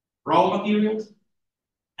raw materials,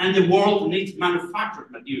 and the world needs manufactured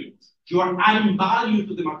materials. You are adding value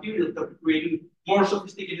to the materials that are creating more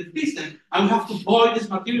sophisticated systems, and we have to buy this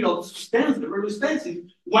material. It's expensive, very expensive.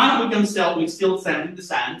 One we can sell, we still sell the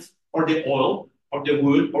sand or the oil or the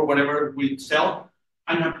wood or whatever we sell,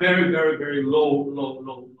 and a very, very, very low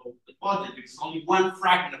budget. It's only one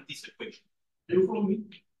fragment of this equation. Do you follow me?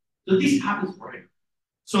 So this happens forever.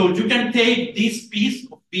 So you can take this piece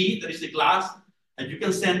of B, that is the glass, and you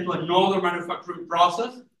can send to another manufacturing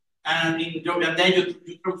process, and then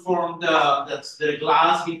you transform the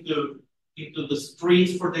glass into the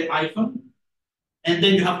screens for the iPhone. And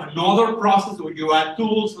then you have another process where you add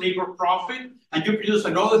tools, labor, profit, and you produce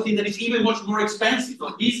another thing that is even much more expensive.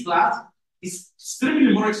 So this glass is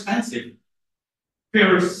extremely more expensive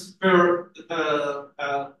per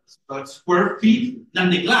square feet than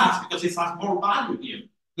the glass because it has more value here.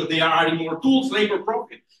 So they are adding more tools, labor,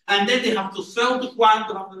 profit. And then they have to sell to Juan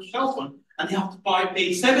to have the cell phone, and they have to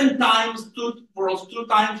pay 7 times, two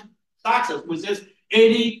times taxes, which is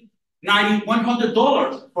 $80, $90,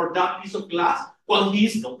 $100 for that piece of glass, while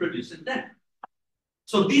he's still producing them.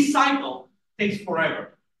 So this cycle takes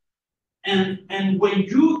forever. And when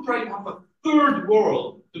you try to have a third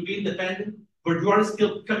world to be independent, but you are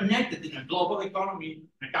still connected in a global economy,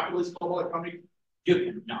 in a capitalist global economy, you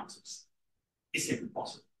cannot succeed. It's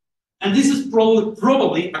impossible. And this is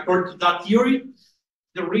probably, according to that theory,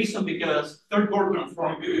 the reason because third world comes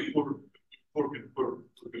from poor community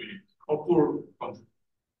or poor country.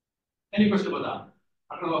 Any question about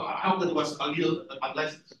that? I don't know. I hope that was a little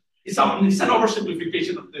less. It's an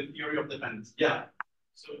oversimplification of the theory of dependence. Yeah.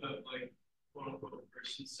 So that, like, quote unquote,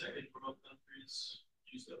 first and second world countries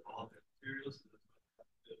use up all their materials.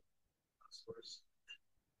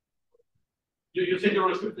 You said you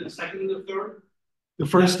were the second and the third? The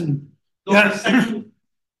first and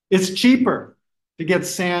it's cheaper to get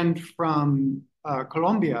sand from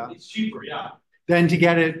Colombia. It's cheaper, yeah. Than to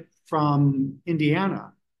get it from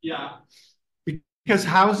Indiana. Yeah. Because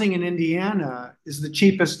housing in Indiana is the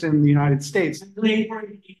cheapest in the United States.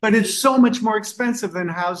 But it's so much more expensive than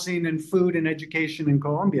housing and food and education in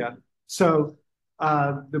Colombia. So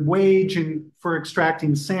the wage for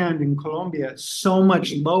extracting sand in Colombia is so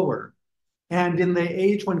much lower. And in the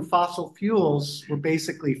age when fossil fuels were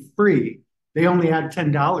basically free, they only add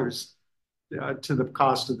 $10 to the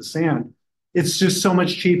cost of the sand. It's just so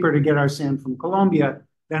much cheaper to get our sand from Colombia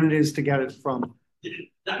than it is to get it from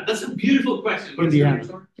That's a beautiful question.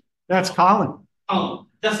 Indiana. That's Colin. Oh,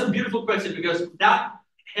 that's a beautiful question because that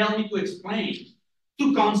helped me to explain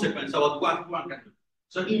 2 consequences about what one can do.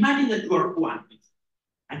 So imagine that you are one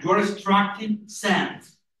and you are extracting sand.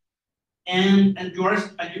 And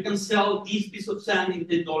you can sell this piece of sand in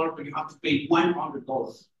 $10, but you have to pay $100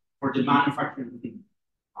 for the manufacturing thing.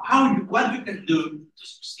 What you can do to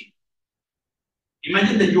succeed?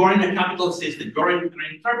 Imagine that you are in a capital system. You're an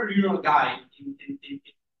entrepreneurial guy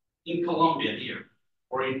in Colombia here,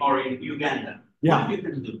 or in Uganda. Yeah. What you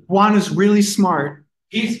can do? Juan is really smart.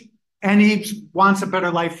 And he wants a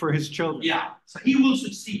better life for his children. Yeah. So he will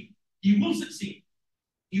succeed. He will succeed.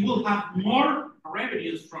 He will have more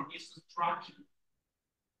revenues from his construction.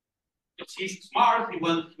 Because he's smart, he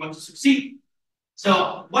wants to succeed.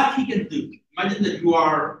 So what he can do, imagine that you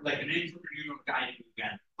are like an entrepreneurial guy in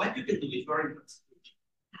Uganda. What you can do is very interesting.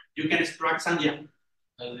 You can extract sand. Yeah.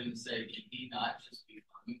 I was going to say, can he not just be a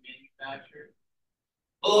manufacturer?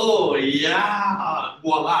 Oh, yeah.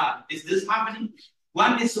 Voila. Is this happening?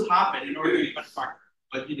 What needs to happen in order to be manufactured?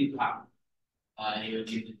 What you need to have? You would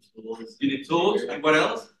need the tools. You need tools, and what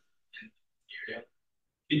else?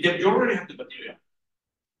 Material. You already have the material.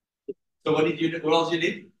 So what else you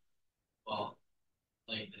need? Well,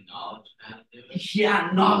 like the knowledge how to do it. Yeah,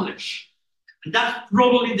 knowledge. And that's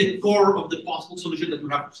probably the core of the possible solution that we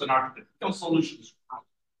have as an architect. Solutions.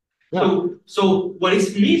 Yeah. So what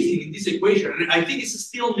is missing in this equation, and I think it's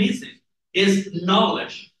still missing, is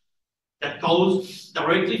knowledge that goes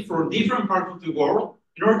directly from different parts of the world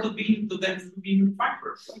in order to be to them to be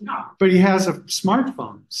manufactured. But he has a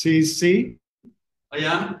smartphone. See? Oh,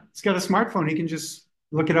 yeah. He's got a smartphone. He can just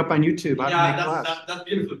look it up on YouTube. Yeah, that's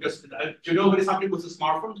beautiful because you know what is happening with the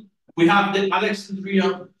smartphone? We have the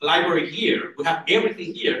Alexandria library here. We have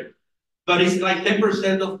everything here, but it's like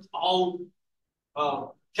 10% of all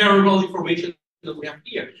terrible information that we have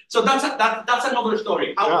here. So that's another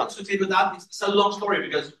story. How to succeed with that? It's a long story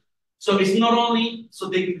because so it's not only so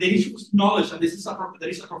the issue is knowledge, and this is there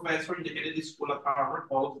is a professor in the Kennedy School at Harvard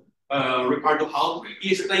called Ricardo Hall.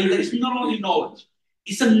 He explained that it's not only knowledge;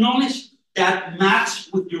 it's a knowledge that matches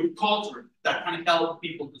with your culture that can help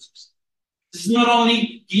people to succeed. It's not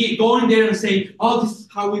only going there and saying, "Oh, this is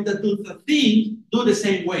how we do the thing," do the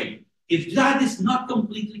same way. If that is not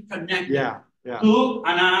completely connected to,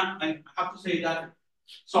 and I have to say that,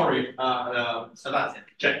 sorry, Sebastian,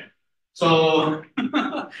 check. So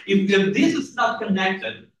if this is not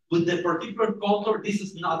connected with the particular culture, this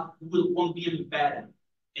is not won't be embedded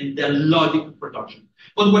in the logic of production.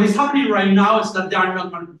 But what is happening right now is that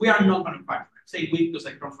we are not manufacturing. Say we because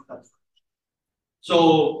I come from that.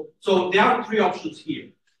 So there are three options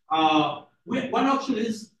here. One option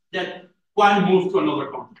is that one move to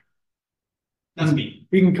another country. That's me.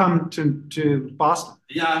 He can come to Boston.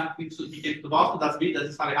 Yeah, he came to Boston. That's me. That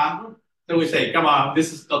is Alejandro. So we say, come on,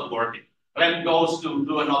 this is not working. Let go to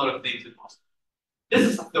do another thing in Boston. This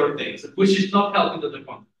is the third thing, which is not helping the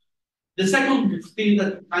country. The second thing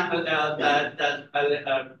that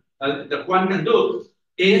one can do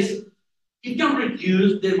is it can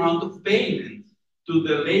reduce the amount of payment to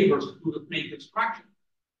the laborers to make extraction.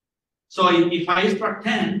 So if I extract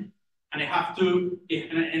 10 and I have to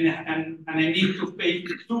and I need to pay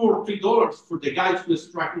 $2 or $3 for the guys who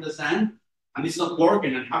extract the sand, and it's not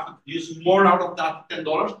working, and I have to produce more out of that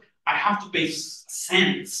 $10, I have to pay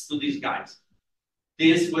cents to these guys.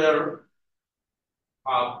 These were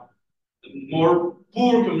more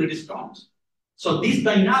poor communities comes. So this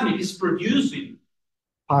dynamic is producing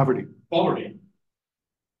poverty.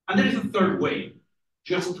 And there is a third way,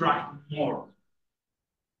 just drive more.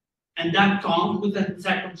 And that comes with a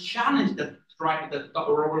second challenge that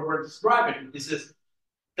Robert was describing. This is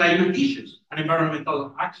climate issues and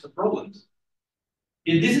environmental access problems.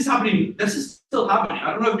 And this is happening, this is still happening.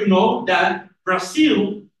 I don't know if you know that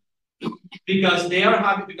Brazil, because they are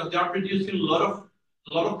producing a lot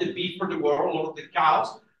of the beef for the world, a lot of the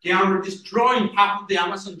cows, they are destroying half of the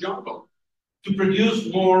Amazon jungle to produce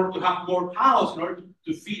more, to have more cows in order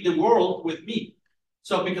to feed the world with meat.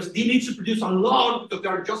 So because they need to produce a lot because they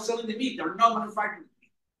are just selling the meat, they're not manufacturing the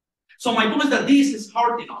meat. So my point is that this is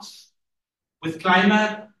hurting us with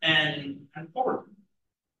climate and poverty.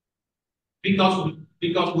 Because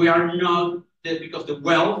we are not because the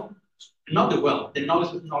wealth, not the wealth, the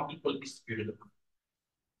knowledge is not equally distributed.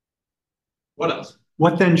 What else?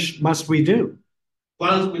 What then must we do?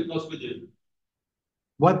 What else must we do?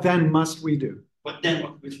 What then must we do? What then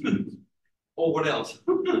must we do? Or what else?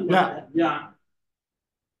 Yeah.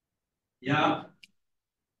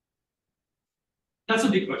 That's a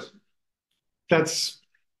big question. That's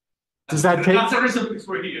the reason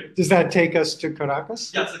we're here. Does that take us to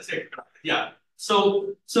Caracas? Yes, that's it. Yeah.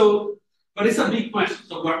 So, but it's a big question.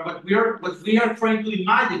 So what we are trying to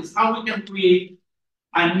imagine is how we can create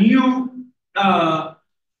a new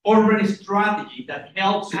urban strategy that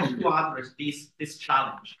helps us to address this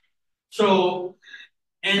challenge. So,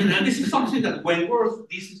 and this is something that Wentworth,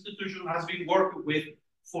 this institution, has been working with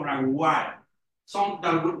for a while.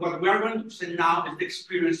 What we are going to present now is the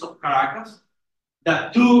experience of Caracas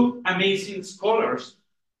that two amazing scholars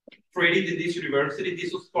created in this university.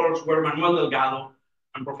 These scholars were Manuel Delgado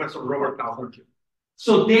and Professor Robert Calvert.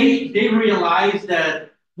 So they realized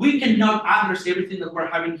that we cannot address everything that we're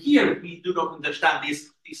having here if we do not understand these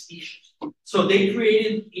issues. So they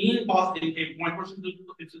created in Boston, in Wentworth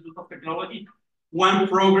Institute of Technology, one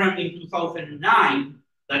program in 2009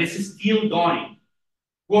 that is still going,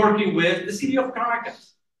 working with the city of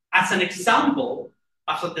Caracas as an example,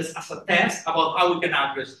 as a test about how we can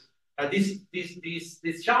address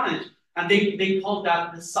this challenge, and they call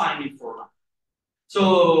that designing for life.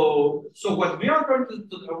 So what we are going to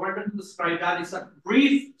describe that is a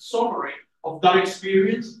brief summary of that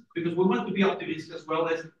experience, because we want to be optimistic as well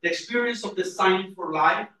as the experience of designing for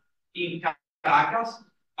life in Caracas.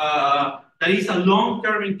 That is a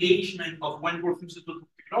long-term engagement of Wentworth Institute of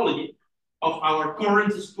Technology, of our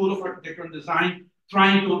current School of Architecture and Design,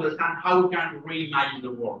 trying to understand how we can reimagine the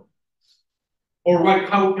world. Or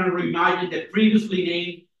how we can reimagine the previously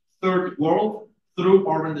named third world through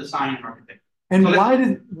urban design and architecture. And So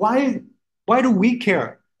why do we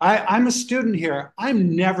care? I'm a student here.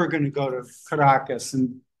 I'm never going to go to Caracas,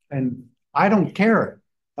 and I don't care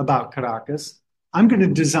about Caracas. I'm going to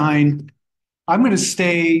design. I'm going to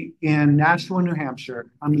stay in Nashua, New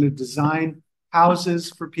Hampshire. I'm going to design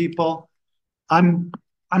houses for people. I'm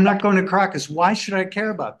not going to Caracas. Why should I care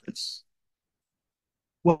about this?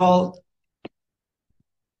 Well,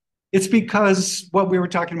 it's because what we were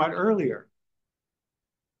talking about earlier.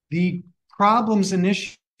 The problems and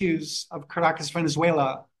issues of Caracas,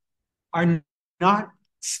 Venezuela are not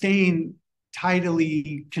staying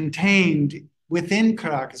tidily contained within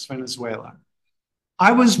Caracas, Venezuela.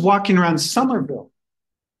 I was walking around Somerville,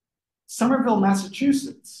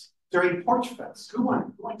 Massachusetts, during Porch Fest. Who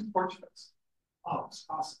went to Porch Fest? Oh, it's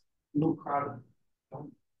awesome. A little crowded.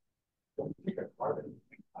 Don't pick a part of anything.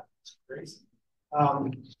 It's crazy.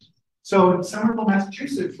 So in Somerville,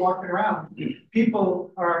 Massachusetts, walking around,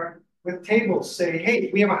 people are with tables say, hey,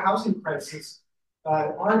 we have a housing crisis.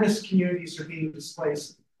 Artist communities are being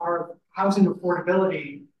displaced. Our housing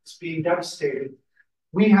affordability is being devastated.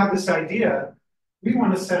 We have this idea. We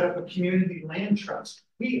want to set up a community land trust.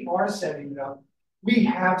 We are setting it up. We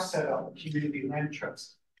have set up a community land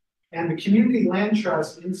trust. And the community land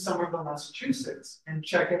trust in Somerville, Massachusetts, and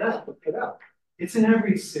check it out, look it up. It's in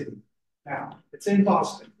every city now. It's in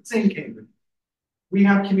Boston. It's in Cambridge. We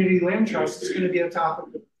have community land trust. It's going to be a topic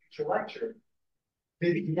of the future lecture.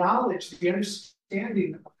 The knowledge, the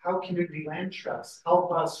understanding of how community land trusts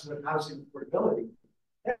help us with housing affordability,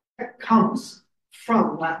 that comes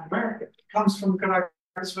from Latin America. It comes from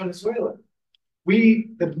Caracas, Venezuela.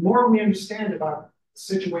 The more we understand about the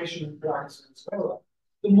situation in Caracas, Venezuela,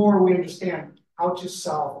 the more we understand how to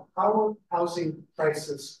solve our housing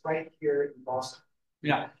crisis right here in Boston.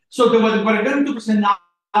 Yeah. So what I'm going to present now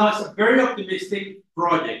is a very optimistic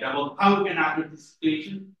project about how we can address this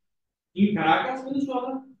situation in Caracas,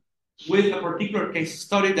 Venezuela, with a particular case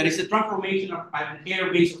study that is a transformation of an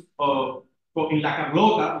airbase in La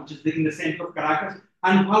Carlota, which is in the center of Caracas,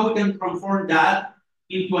 and how we can transform that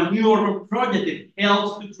into a new urban project that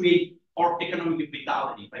helps to create our economic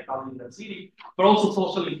vitality by building that city, but also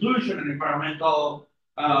social inclusion and environmental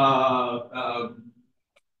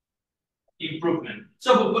improvement.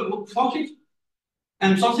 So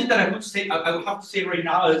something that I would say, I would have to say right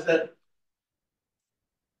now is that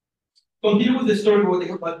continue with the story what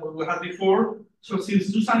we had before. So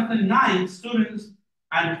since 2009, students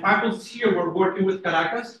and faculty here were working with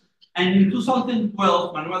Caracas. And in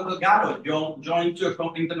 2012, Manuel Delgado joined to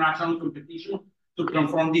a international competition to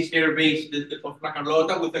transform this airbase of La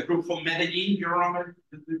Carlota with a group from Medellin. Do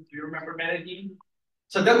you remember Medellin?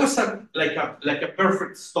 So that was like a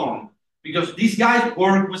perfect storm because these guys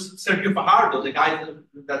worked with Sergio Fajardo, the guy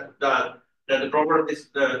that Robert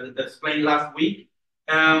explained last week.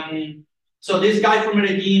 So this guy from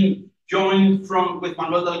Medellin joined with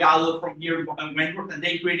Manuel Delgado from here in Wentworth, and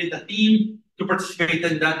they created a team to participate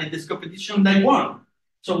in this competition. They won.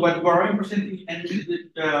 So what we're presenting, and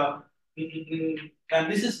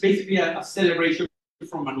this is basically a celebration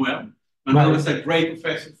from Manuel. Manuel is a great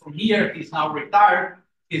professor from here. He's now retired.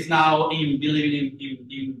 He's now living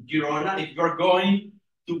in Girona. If you're going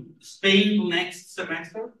to Spain next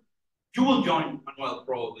semester, you will join Manuel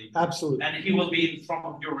probably. Absolutely. And he will be in front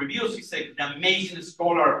of your reviews. He's an amazing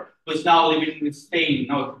scholar who's now living in Spain,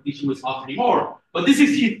 now teaching with us anymore. But this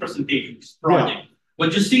is his presentation, his project. Yeah.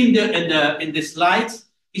 What you see in the slides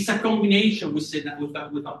is a combination with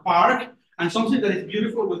a park, and something that is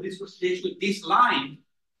beautiful with this presentation, this line,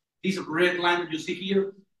 this red line that you see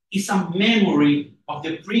here, is a memory of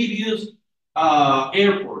the previous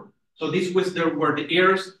airport. So this was where the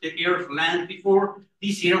airs landed before.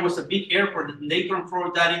 This here was a big airport, and they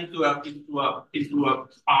transformed that into a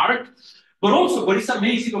park. But also, what is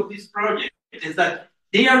amazing of this project is that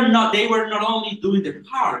they were not only doing the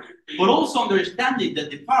park, but also understanding that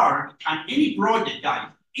the park and any project, guys,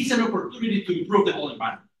 is an opportunity to improve the whole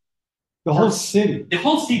environment. The whole city. The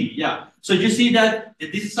whole city, yeah. So you see that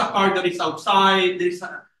this is a park that is outside.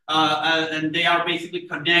 And they are basically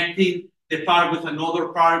connecting the park with another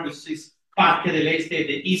park, which is Parque del Este,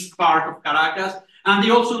 the east part of Caracas. And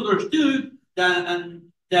they also understood that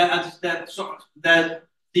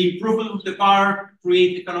the improvement of the park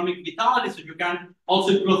creates economic vitality, so you can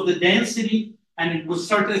also improve the density, and with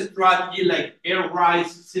certain strategy like air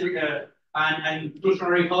rise and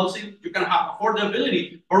inclusionary housing, you can have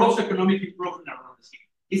affordability or also economic improvement around the city.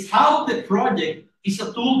 It's how the project is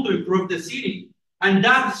a tool to improve the city, and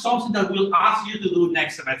that is something that we'll ask you to do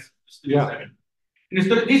next semester, Studio 7.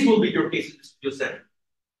 And this will be your case in Studio 7.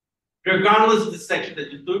 regardless of the section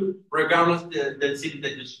that you do, regardless of the city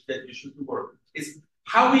that you should work. It's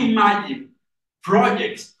how we imagine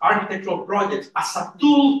projects, architectural projects, as a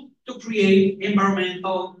tool to create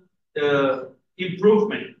environmental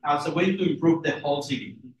improvement, as a way to improve the whole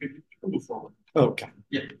city. Move forward. Okay.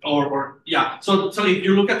 Yeah, or yeah. So if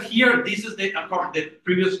you look at here, this is the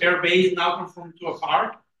previous air base now transformed to a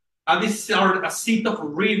park. And this is a set of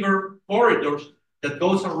river corridors that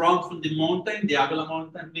goes around from the mountain, the Avila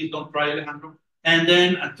mountain. Please don't try, Alejandro. And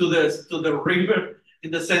then to the river in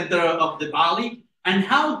the center of the valley. And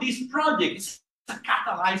how this project is a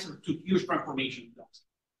catalyzer to huge transformation.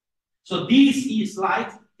 So this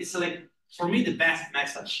slide is like, for me, the best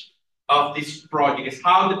message of this project is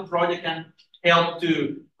how the project can help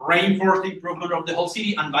to reinforce the improvement of the whole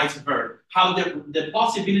city and vice versa. How the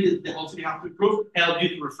possibility that the whole city have to improve help you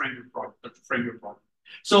to reframe your project,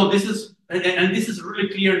 So this is, and this is really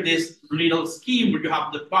clear in this little scheme where you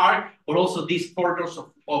have the park, but also these corridors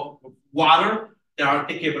of water. There are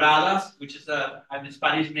the quebradas, which is the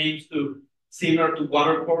Spanish names similar to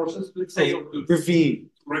water courses, let's say, or to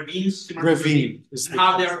ravines. Ravine.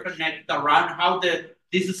 How they are connected around, how this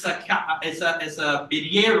is a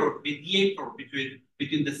mediator between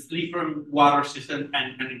the different water system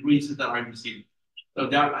and the green system that are in the city. So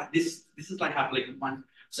this is like one.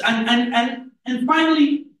 So and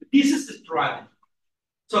finally, this is the strategy.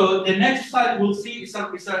 So the next slide we'll see is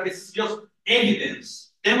just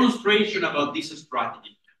evidence, demonstration about this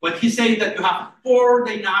strategy. What he's saying that you have 4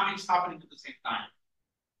 dynamics happening at the same time.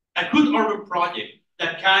 A good urban project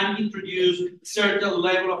that can introduce certain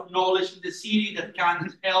level of knowledge in the city, that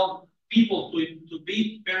can help people to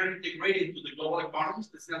be better integrated into the global economies,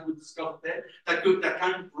 that we discussed there, that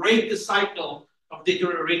can break the cycle of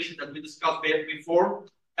deterioration that we discussed before.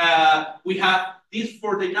 We have these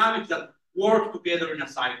 4 dynamics that work together in a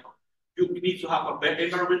cycle. You need to have a better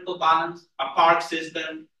environmental balance, a park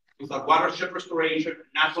system with a watershed restoration,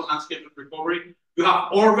 natural landscape recovery. You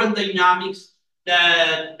have urban dynamics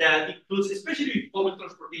that includes, especially with public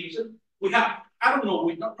transportation. We have, I don't know,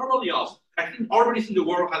 not probably us. I think everybody in the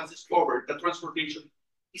world has discovered that transportation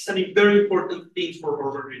is a very important thing for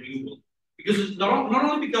urban renewal. Because it's not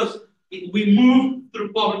only because we move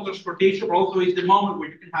through public transportation, but also it's the moment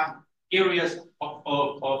where you can have areas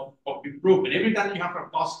of improvement. Every time you have a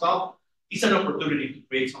bus stop, it's an opportunity to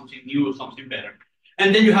create something new, something better.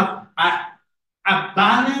 And then you have a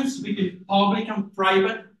balance between public and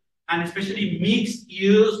private, and especially mixed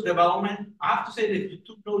use development. I have to say that if you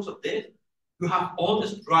took notes of this, you have all the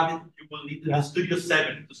strategies you will need in the Studio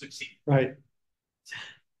 7 to succeed. Right.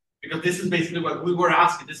 Because this is basically what we were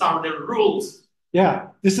asking. These are the rules. Yeah,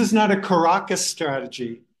 this is not a Caracas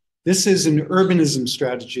strategy. This is an urbanism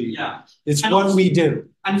strategy. Yeah. It's and what also, we do.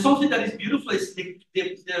 And something that is beautiful is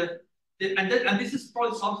and this is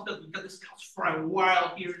probably something that we can discuss for a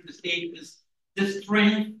while here in the state, is the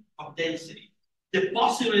strength of density, the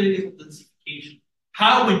possibilities of densification.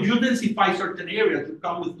 How when you densify certain areas, you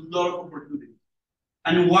come with a lot of opportunity.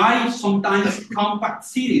 And why sometimes compact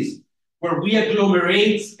cities where we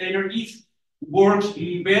agglomerate energies works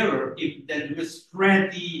better if then you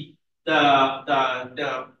spread the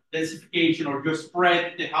densification, or you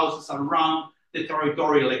spread the houses around the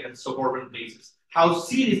territory like in suburban places. How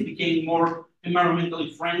cities became more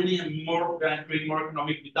environmentally friendly and more create more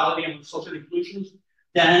economic vitality and social inclusions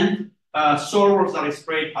than suburbs that are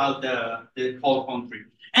spread out the whole country.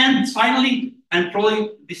 And finally, and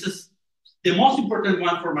probably this is the most important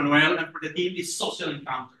one for Manuel and for the team, is social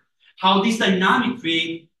encounter. How this dynamic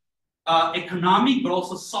create economic, but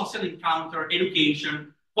also social encounter,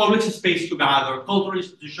 education, public space together, cultural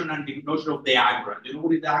institution, and the notion of the agora. Do you know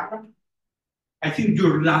what is the agora? I think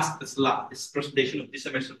your last presentation of this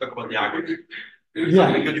semester talk about the agora.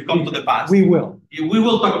 Yeah, because you come to the past. We will. We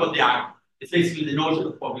will talk about the agora. It's basically the notion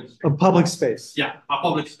of public space. A public space. Yeah, a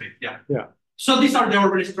public space. Yeah. Yeah. So these are the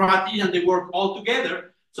urban strategy, and they work all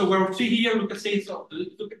together. So where we see here, we can say, so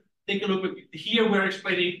take a look at here. We're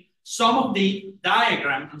explaining some of the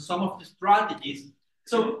diagram and some of the strategies.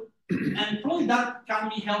 So, and probably that can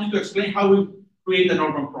be helping to explain how we create an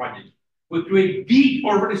urban project. We create big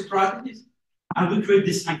urban strategies, and we create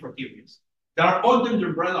design criteria that are under the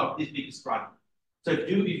umbrella of this big strategy. So if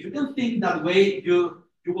you don't think that way, you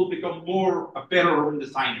will become a better urban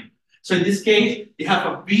designer. So in this case, they have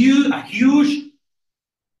a huge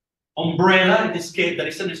umbrella, in this case, that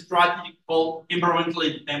is a strategy called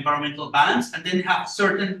environmental balance, and then you have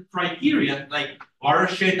certain criteria like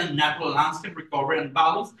watershed and natural landscape recovery and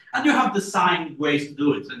balance, and you have design ways to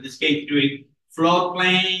do it. So in this case, doing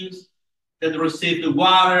floodplains that receive the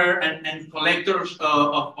water and collectors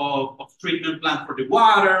of treatment plant for the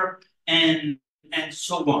water, and and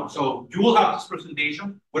so on. So you will have this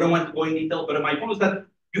presentation. We don't want to go in detail, but my point is that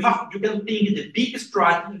you can think in the big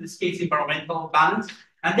strategy, in this case, environmental balance,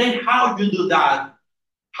 and then how you do that,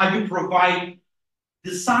 how you provide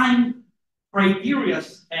design criteria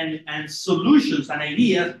and solutions and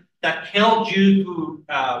ideas that help you to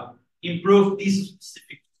improve this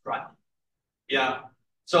specific strategy. Yeah.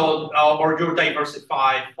 So, or you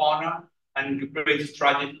diversify fauna and you create a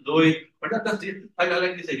strategy to do it. But that's it. I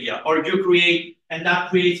like this idea. Or you create, and that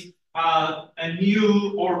creates a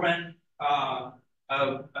new urban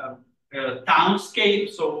townscape.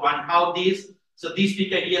 So, and how these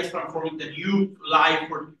big ideas transforming the new life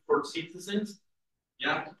for citizens.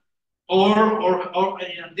 Yeah. Or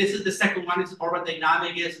this is the second one, is urban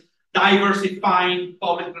dynamic, is diversifying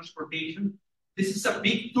public transportation. This is a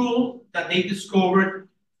big tool that they discovered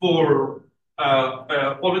for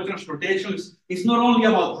public transportation. It's not only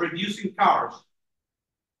about reducing cars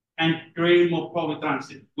and creating more public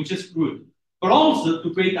transit, which is good, but also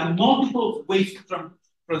to create a multiple ways to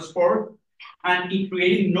transport and in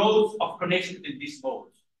creating nodes of connection in these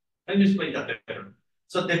modes. Let me explain that better.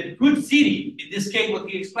 So the good city, in this case, what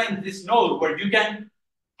he explained, this node where you can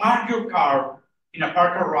park your car in a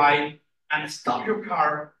park and ride and stop your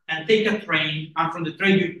car and take a train, and from the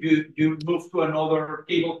train you move to another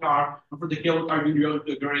cable car, and from the cable car you go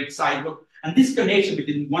to a great sidewalk. And this connection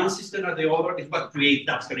between one system and the other is what creates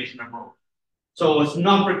that connection and road. So it's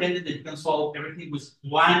not pretending that you can solve everything with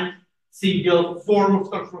one single form of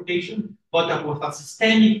transportation, but with a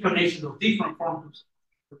systemic connection of different forms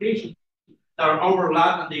of transportation that are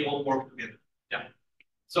overlapped and they all work together. Yeah.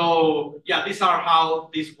 So yeah, these are how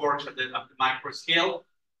this works at the micro scale.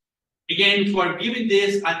 Again, we're giving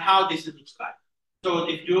this and how this looks like. So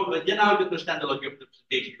if you now you understand the logic of the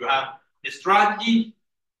presentation, you have the strategy,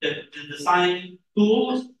 the design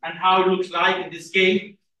tools, and how it looks like in this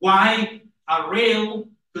case. Why a rail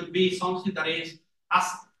could be something that is as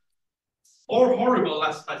or horrible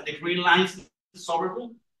as the green lines is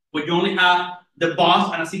horrible, where you only have the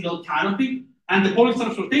bus and a single canopy, and the public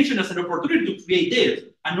transportation as an opportunity to create this,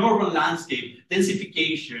 an urban landscape,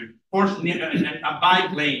 densification, a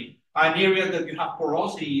bike lane, an area that you have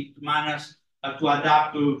porosity to manage, to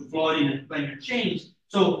adapt to flooding and climate change.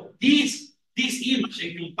 So this image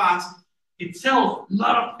encompasses itself a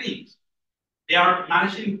lot of things. They are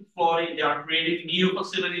managing flooding, they are creating new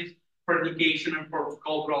facilities for education and for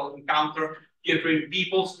cultural encounter, different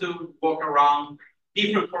peoples to walk around,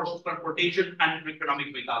 different forms of transportation and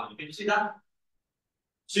economic vitality. Can you see that?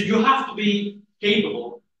 So you have to be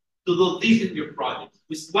capable to do this in your project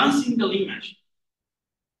with one single image,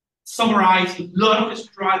 summarizing a lot of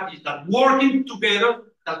strategies that working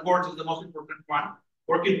together, that works is the most important one,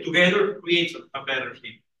 working together creates a better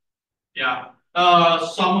thing. Yeah.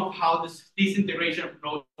 Some of how this integration of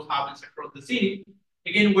nodes happens across the city.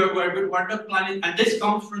 Again, we're not planning, and this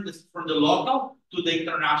comes from the local to the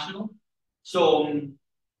international. So, and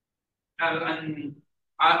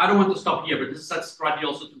I don't want to stop here, but this is a strategy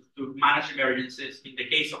also to manage emergencies in the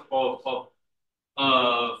case of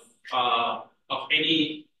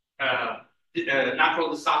any natural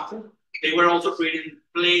disaster. They were also creating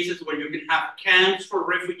places where you can have camps for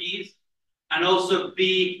refugees and also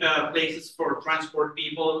big places for transport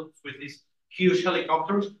people with these huge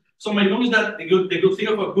helicopters. So my point is that the good thing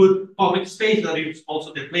of a good public space that is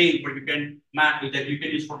also the place where you can manage, that you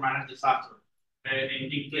can use for managed disaster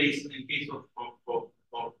in case of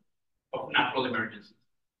natural emergencies.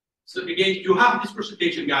 So again, you have this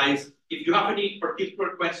presentation, guys. If you have any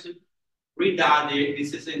particular question, read that.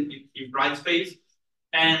 This is in bright space,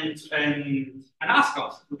 and ask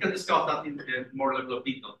us. We can discuss that in more level of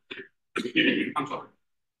detail. I'm sorry.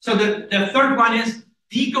 So the third one is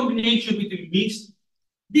the combination between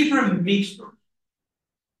different mixtures.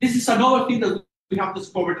 This is another thing that we have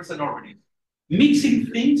discovered as an organism. Mixing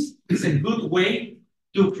things is a good way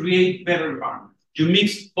to create better environments. You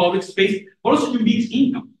mix public space, but also you mix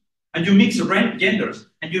income, and you mix genders,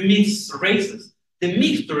 and you mix races. The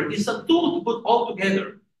mixture is a tool to put all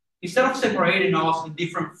together. Instead of separating us in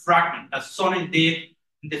different fragments, as Sonnen did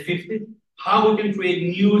in the 50s, how we can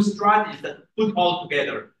create new strategies that put all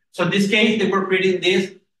together. So in this case, they were creating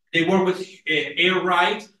this. They work with air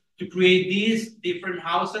rights to create these different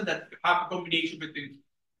houses that have a combination between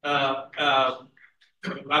a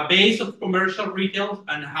base of commercial retail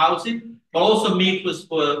and housing, but also mixed with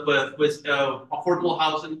affordable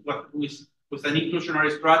housing with an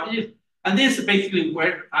inclusionary strategy. And this is basically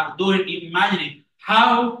what I'm doing, imagining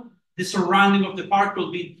how the surrounding of the park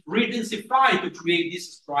will be re-densified to create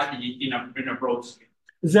this strategy in a broad scale.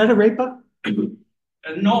 Is that Arepa?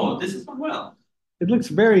 No, this is not well. It looks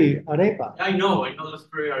very arepa. I know that's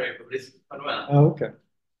very rare, but it's Manuela. Oh, okay.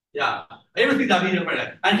 Yeah, everything that we know.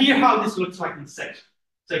 And here how this looks like in section.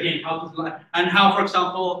 So again, how this like, and how, for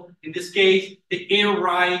example, in this case, the air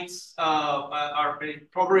rights are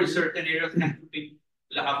probably certain areas can be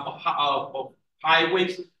of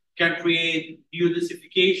highways can create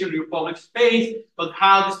densification, your public space, but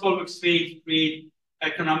how this public space create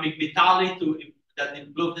economic vitality to that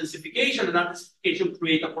improve densification, and that densification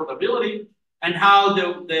create affordability, and how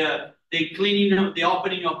the cleaning of the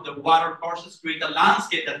opening of the water courses create a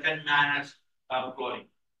landscape that can manage flooding.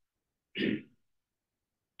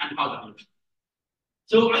 And how that looks.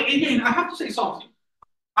 So again, I have to say something.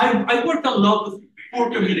 I worked a lot with poor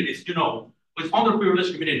communities, with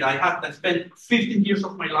underprivileged communities. I spent 15 years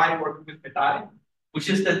of my life working with Petare, which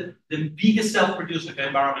is the biggest self-produced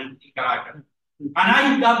environment in Caracas. And I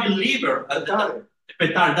am a believer,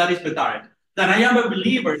 Petare, that is Petare, that I am a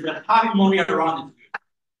believer that having money around is good.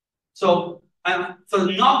 So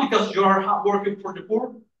not because you're working for the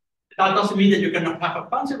poor, that doesn't mean that you cannot have a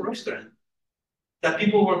fancy restaurant that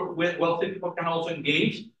wealthy people can also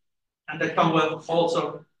engage, and that come with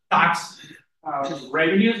also tax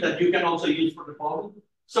revenues that you can also use for the public.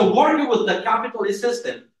 So working with the capitalist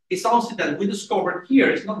system is something that we discovered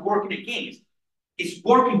here. It's not working against, it's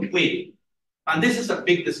working with. And this is a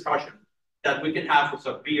big discussion that we can have with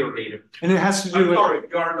a beer later. And it has to do with... Sorry,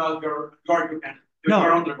 you're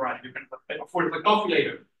undergrad, you can afford the coffee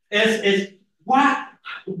later. Is why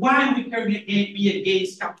we can be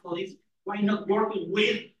against capitalism? Why not working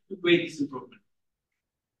with to create this improvement?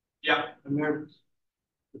 Yeah. And there's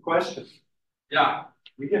the question. Yeah.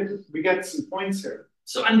 We get some points here.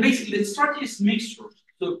 So, and basically the strategy is mixtures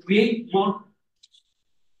to create more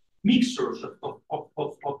mixtures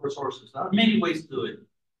of resources. There are many ways to do it.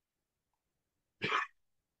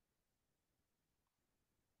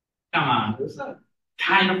 Come on, there's a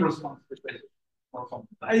kind of response.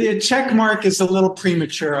 A check mark is a little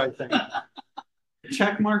premature, I think.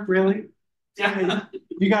 Check mark, really? Yeah.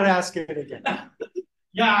 You got to ask it again.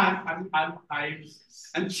 Yeah,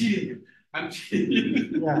 I'm cheating you. I'm cheating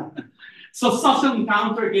you. Yeah. So social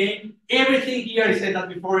encounter again. Everything here I said that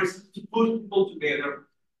before is to put people together,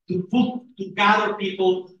 to gather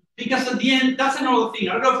people, because at the end that's another thing.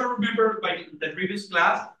 I don't know if you remember by the previous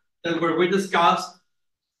class that where we discussed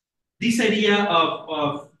this idea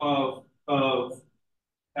of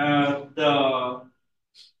the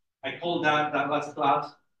I call that last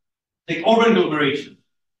class the urban agglomeration.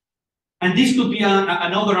 And this could be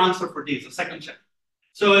another answer for this, a second check.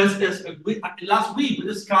 So last week we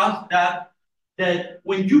discussed that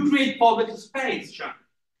when you create public space, Sean,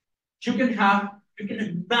 you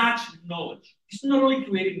can match knowledge. It's not only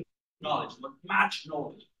creating knowledge, but match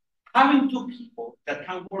knowledge. Having two people that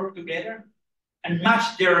can work together and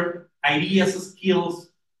match their ideas,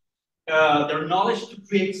 skills, their knowledge to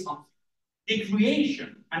create something. The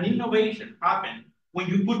creation and innovation happen when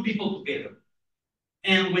you put people together.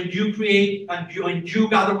 And when you create and you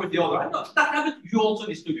gather with the other. I know that happens to you also in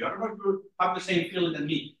the studio. I don't know if you have the same feeling than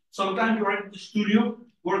me. Sometimes you're in the studio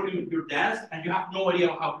working with your desk and you have no idea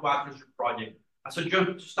how to address your project. And so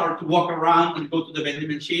you start to walk around and go to the vending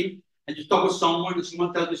machine and you talk with someone and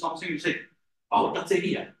someone tells you something and you say, oh, that's the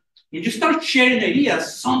idea. And you start sharing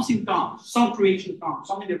ideas, something comes, some creation comes,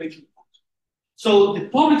 some innovation comes. So the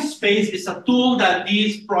public space is a tool that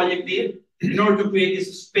this project did in order to create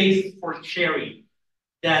this space for sharing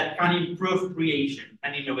that can improve creation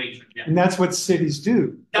and innovation. Yeah. And that's what cities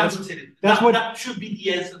do. That's what cities do. That should be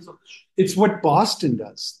the essence of the It's what Boston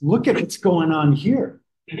does. Look at what's going on here.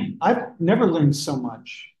 Mm-hmm. I've never learned so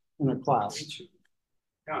much in a class.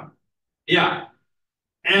 Yeah. Yeah.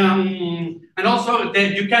 And also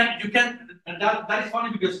then you can and that is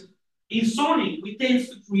funny because in zoning we tend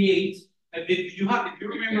to create if you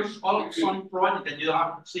remember all of the zoning project that you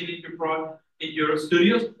have seen in your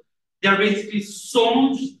studios, they're basically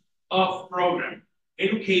zones of program,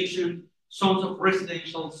 education, zones of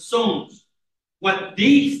residential zones. What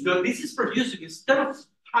this is producing, instead of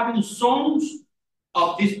having zones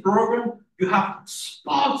of this program, you have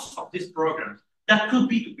spots of this program that could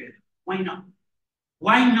be together. Why not?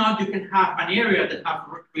 Why not you can have an area that have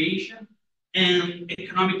recreation and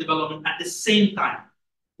economic development at the same time?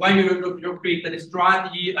 Why you create a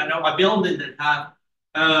strategy, a building that have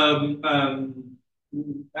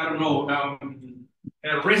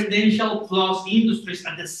residential plus industries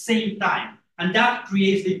at the same time, and that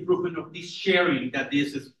creates the improvement of this sharing that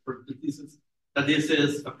this is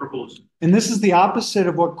proposed. And this is the opposite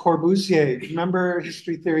of what Corbusier. Remember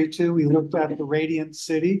History Theory 2? We looked at the radiant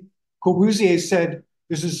city. Corbusier said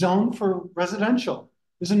there's a zone for residential.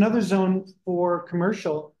 There's another zone for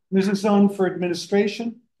commercial, There's a zone for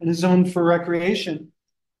administration and a zone for recreation.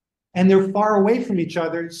 And they're far away from each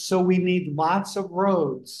other. So we need lots of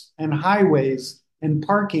roads and highways and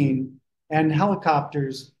parking and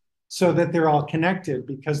helicopters so that they're all connected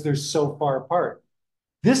because they're so far apart.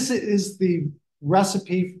 This is the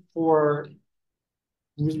recipe for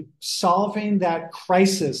solving that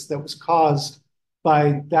crisis that was caused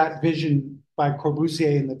by that vision by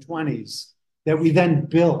Corbusier in the 20s that we then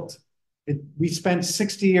built. We spent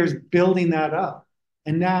 60 years building that up.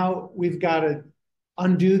 And now we've got to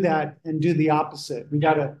undo that and do the opposite. We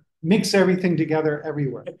got to mix everything together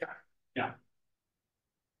everywhere. Yeah.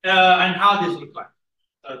 And how this look like.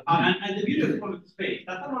 And the beauty of public space,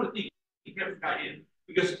 that's another thing you have to guide in.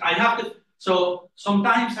 Because I have to, so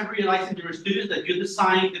sometimes I realize in your students that you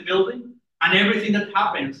design the building and everything that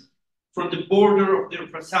happens from the border of the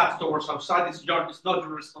facades towards outside this yard is not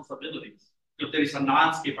your responsibility. If there is a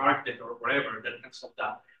landscape architect or whatever that can solve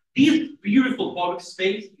that. This beautiful public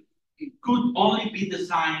space could only be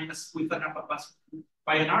designed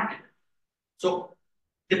by an architect. So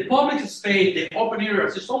the public space, the open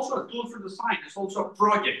areas, is also a tool for design. It's also a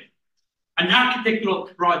project, an architectural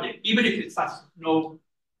project, even if it has no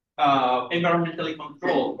environmentally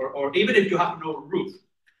controlled, or even if you have no roof.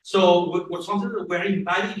 So what something that we're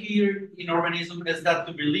invited here in urbanism is that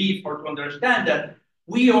to believe or to understand that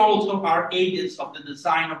we also are agents of the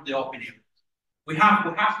design of the open area. We have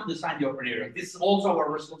to design the open area. This is also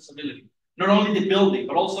our responsibility. Not only the building,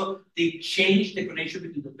 but also the change, the connection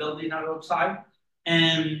between the building and outside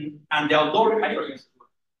and the outdoor areas.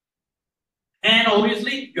 And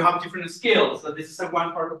obviously, you have different scales. So this is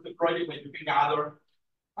one part of the project where you can gather,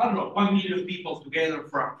 I don't know, 1 million people together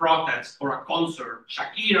for a protest or a concert.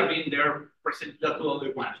 Shakira being there, presenting that to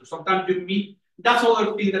other ones. So sometimes you meet. That's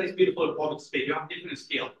other thing that is beautiful in public space. You have different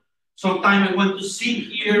scale. Sometimes I want to sit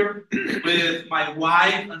here with my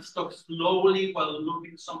wife and talk slowly while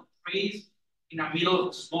looking at some trees in the middle of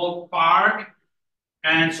a small park.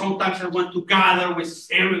 And sometimes I want to gather with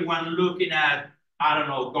everyone looking at, I don't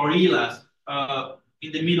know, gorillas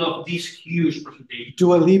in the middle of this huge presentation.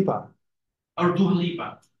 Dua Lipa. Or Dua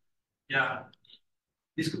Lipa. Yeah.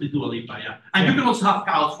 This could be Dua Lipa, yeah. And you can also have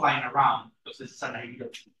cows flying around because it's an ideal.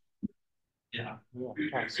 Yeah.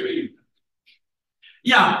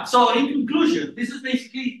 Yeah, so in conclusion, this is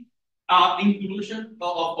basically in conclusion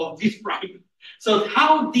of this project. So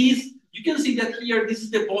how this, you can see that here, this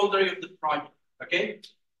is the boundary of the project, okay?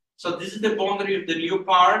 So this is the boundary of the new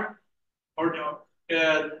park, or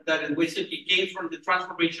that basically came from the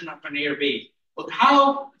transformation of an air base. But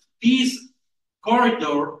how this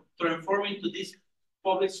corridor transform into this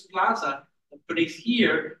public plaza that connects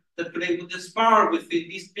here, that connects with this park within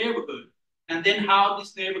this neighborhood. And then how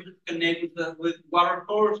this neighborhood connects with water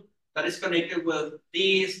course that is connected with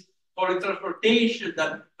this public transportation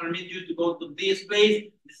that permit you to go to this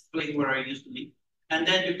place where I used to live. And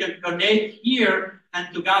then you can connect here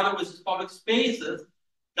and together with these public spaces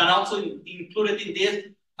that also included in this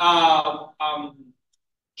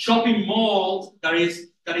shopping mall that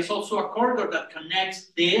is also a corridor that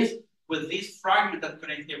connects this with this fragment that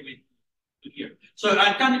connects here to here. So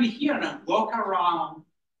I can be here and walk around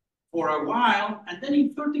for a while, and then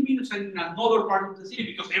in 30 minutes I'm in another part of the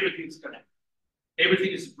city because everything is connected.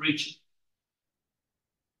 Everything is bridged.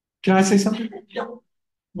 Can I say something? Yeah.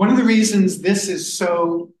 One of the reasons this is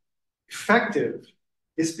so effective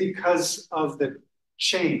is because of the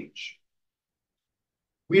change.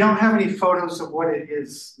 We don't have any photos of what it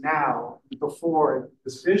is now before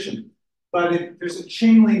this vision, but there's a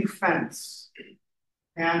chain link fence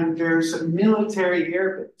and there's a military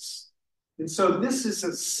airbase. And so this is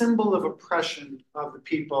a symbol of oppression of the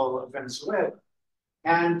people of Venezuela.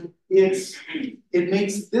 And it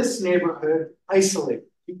makes this neighborhood isolated.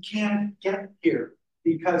 You can't get here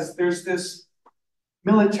because there's this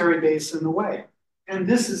military base in the way. And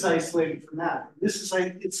this is isolated from that. This is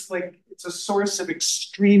it's a source of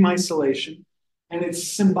extreme isolation, and it's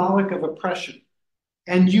symbolic of oppression.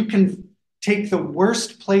 And you can take the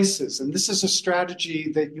worst places, and this is a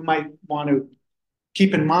strategy that you might want to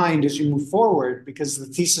keep in mind as you move forward, because the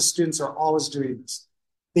thesis students are always doing this.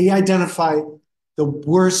 They identify the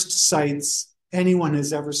worst sites anyone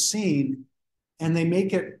has ever seen, and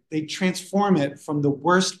they transform it from the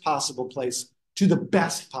worst possible place to the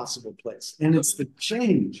best possible place. And it's the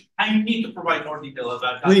change. I need to provide more detail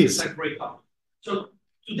about that. Please. It's a great topic. So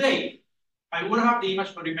today, I would have the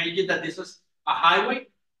image, but imagine that this is a highway.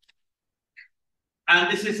 And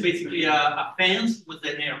this is basically a fence with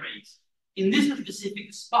an air base. In this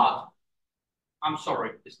specific spot, I'm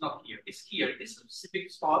sorry, it's not here. It's here, this specific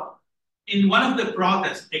spot. In one of the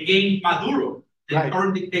protests against Maduro, the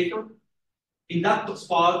current dictator, in that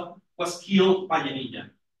spot was killed by Yanilla.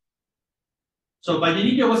 So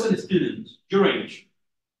Vallenilla was a student, your age,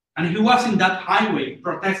 and he was in that highway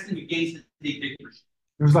protesting against the dictatorship.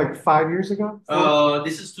 It was like 5 years ago?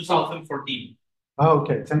 This is 2014. Oh,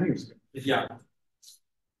 okay, 10 years ago. Yeah.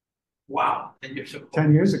 Wow, 10 years ago.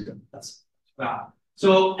 10 years ago. That's wow.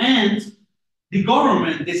 So, and the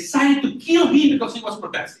government decided to kill him because he was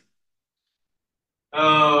protesting.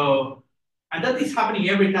 And that is happening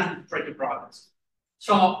every time you try to protest.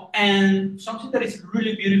 So, and something that is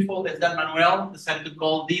really beautiful is that Manuel decided to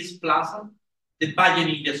call this plaza the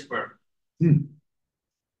Vallenilla Square.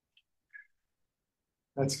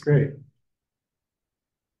 That's great.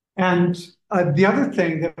 And the other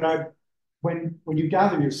thing that when you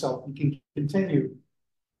gather yourself, you can continue.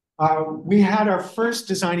 We had our first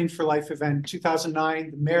Designing for Life event in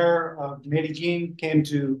 2009. The mayor of Medellin came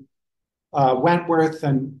to Wentworth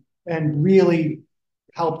and really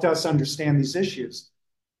helped us understand these issues.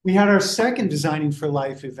 We had our second Designing for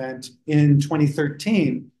Life event in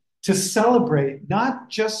 2013 to celebrate not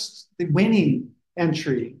just the winning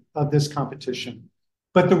entry of this competition,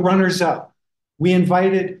 but the runners-up. We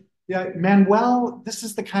invited Manuel. This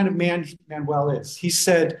is the kind of man Manuel is. He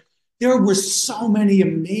said, there were so many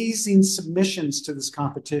amazing submissions to this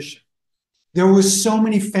competition. There were so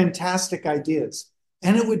many fantastic ideas.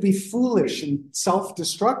 And it would be foolish and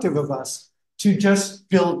self-destructive of us to just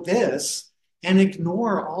build this and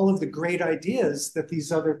ignore all of the great ideas that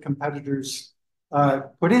these other competitors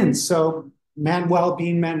put in. So Manuel,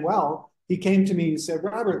 being Manuel, he came to me and said,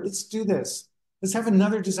 Robert, let's do this. Let's have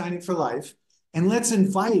another Designing for Life, and let's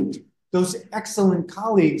invite those excellent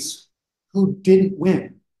colleagues who didn't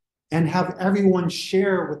win and have everyone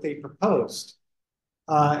share what they proposed.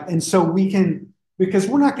 And so we can, because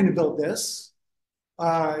we're not going to build this.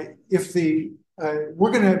 We're going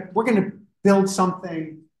to build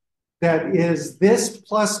something that is this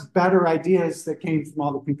plus better ideas that came from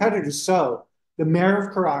all the competitors. So the mayor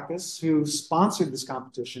of Caracas, who sponsored this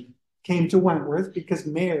competition, came to Wentworth because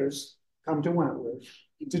mayors come to Wentworth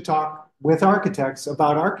to talk with architects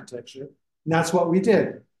about architecture. And that's what we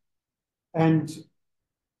did. And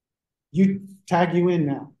tag you in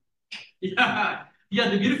now. Yeah,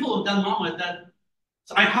 the beautiful of that moment that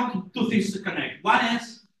so I have two things to connect. One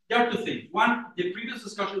is, there are two things. One, the previous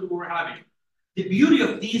discussion we were having. The beauty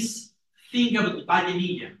of this thing about the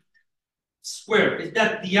Vallenilla Square is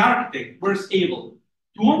that the architect was able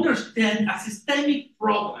to understand a systemic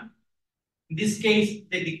problem, in this case,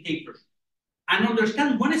 the dictatorship, and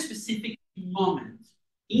understand one specific moment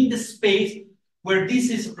in the space where this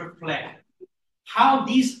is reflected. How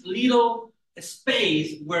this little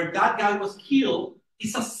space where that guy was killed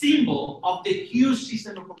is a symbol of the huge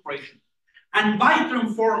system of operation. And by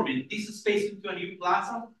transforming this space into a new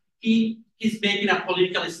plaza, he is making a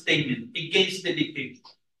political statement against the dictatorship.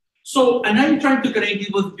 So, and I'm trying to connect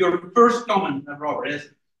it with your first comment, Robert, is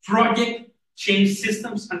project change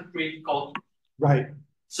systems and create culture. Right.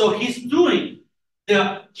 So he's doing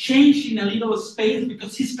the change in a little space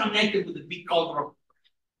because he's connected with the big culture.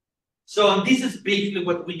 So this is basically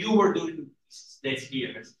what you were doing these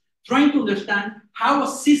years, trying to understand how a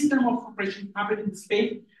system of operation happens in the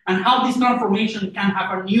space and how this transformation can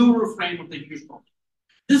have a new reframe of the huge project.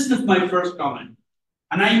 This is my first comment,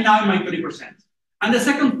 and I am now in my 20%. And the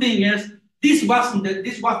second thing is, this project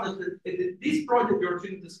you're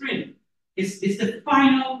seeing on the screen is the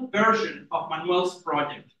final version of Manuel's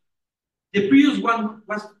project. The previous one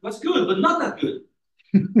was good, but not that good.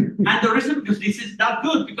 And the reason because this is that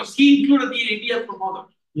good, because he included the idea from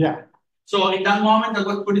others. Yeah. So in that moment, I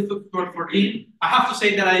was putting for him. I have to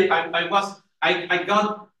say that I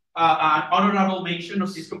got an honorable mention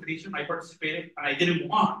of this competition. I participated and I didn't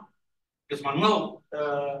win because Manuel,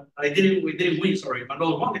 we didn't win. Sorry,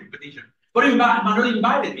 Manuel won the competition. But Manuel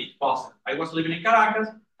invited me to Boston. I was living in Caracas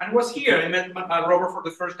and I was here. I met Robert for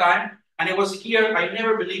the first time, and I was here. I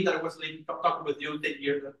never believed that I was talking with you 10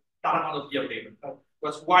 years. That amount of years later. That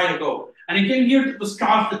was a while ago, and I came here to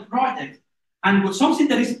discuss the project. And something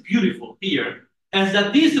that is beautiful here is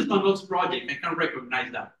that this is Manuel's project. I can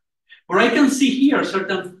recognize that. Or I can see here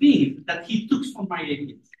certain things that he took from my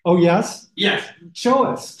ideas. Oh, yes? Yes. Show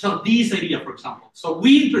us. So this idea, for example. So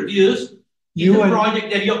we introduced the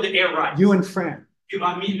project the idea of the air rights. You and Fran.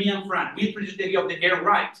 Me and Fran. We introduced the idea of the air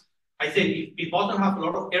rights. I said, if Boston have a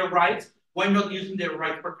lot of air rights, why not using the air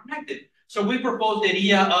rights for connected? So we proposed the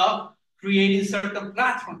idea of creating certain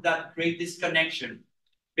platforms that create this connection.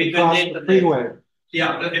 Across the freeway.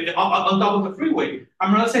 Yeah, on top of the freeway.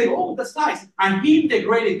 I'm going to say, oh, that's nice. And he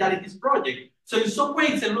integrated that in his project. So in some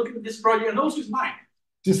ways, I look at this project and also it's mine,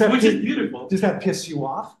 which is beautiful. Does that piss you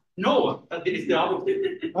off? No, that is the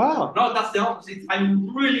opposite. Oh, No, that's the opposite.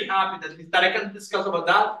 I'm really happy that I can discuss about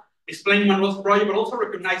that, explain Manuel's project, but also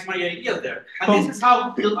recognize my ideas there. And this is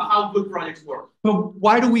how good projects work. but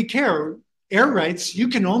why do we care? Air rights, you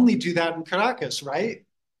can only do that in Caracas, right?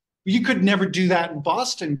 You could never do that in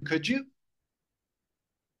Boston, could you?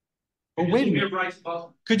 Oh, wait a minute. Air rights,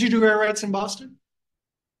 Boston. Could you do air rights in Boston?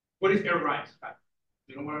 What is air rights?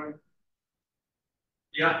 You know where?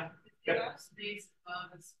 Yeah. You have space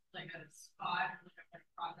above it's like a spot, like a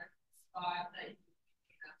project spot that you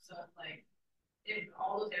can have. So like if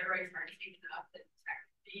all those air rights are taken up, then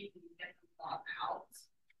technically you can get them bought out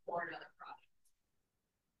for another project.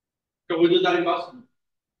 Can we do that in Boston?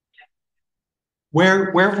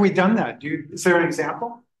 Where have we done that? Is there an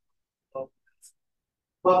example?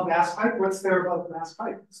 Above Mass Pike? What's there above Mass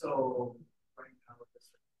Pike? So right now this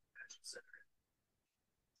convention center.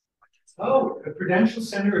 Oh, the Prudential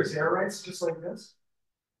Center is air rights just like this?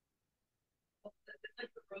 It's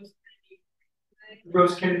like the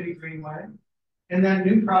Rose Kennedy Greenway. And that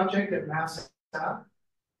new project at Mass Ave,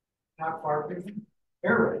 not far from here,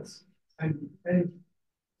 air rights. And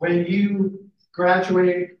when you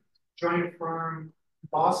graduate, join a firm in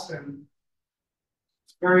Boston,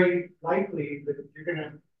 it's very likely that you're going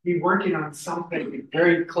to be working on something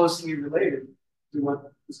very closely related to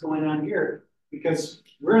what is going on here, because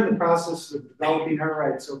we're in the process of developing air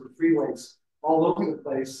rights over freeways all over the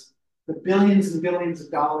place. The billions and billions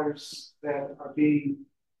of dollars that are being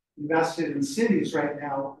invested in cities right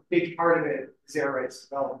now, a big part of it is air rights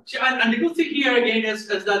development. And the good thing here again is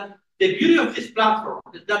that the beauty of this platform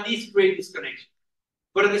is that this creates this connection.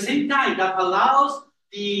 But at the same time, that allows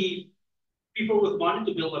the people with money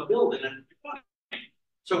to build a building and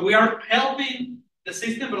so we are helping the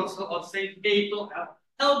system, but also at the same people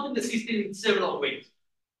helping the system in several ways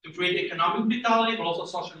to create economic vitality, but also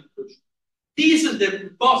social inclusion. This is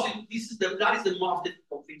the positive. That is the most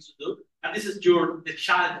difficult thing to do, and this is the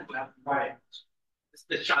challenge that we have. Right. It's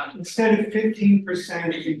the challenge. Instead of 15%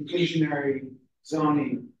 inclusionary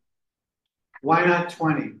zoning, why not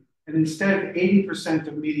 20? And instead of 80%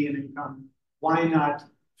 of median income, why not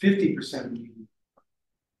 50% of median income?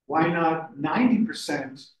 Why not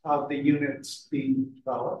 90% of the units being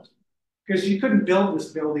developed? Because you couldn't build this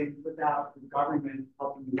building without the government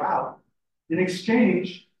helping you out. In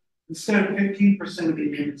exchange, instead of 15% of the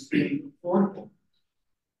units being affordable,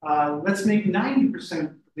 let's make 90%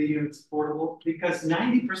 of the units affordable, because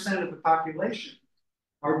 90% of the population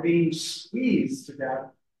are being squeezed to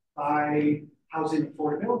death by housing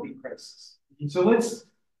affordability crisis. So let's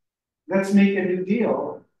make a new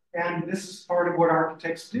deal. And this is part of what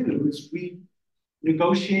architects do, is we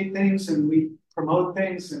negotiate things and we promote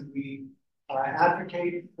things and we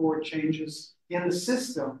advocate for changes in the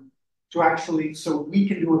system to actually, so we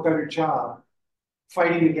can do a better job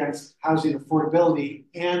fighting against housing affordability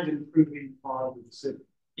and improving the quality of the city.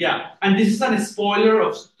 Yeah, and this is a spoiler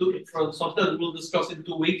of something that we'll discuss in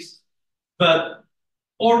 2 weeks, but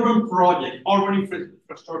urban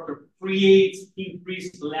infrastructure creates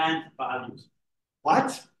increased land values.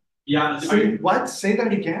 What? Yeah. What? Say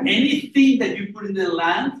that again? Anything that you put in the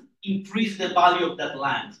land increase the value of that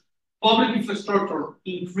land. Public infrastructure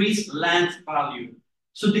increase land value.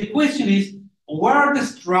 So the question is, what are the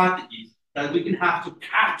strategies that we can have to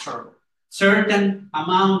capture certain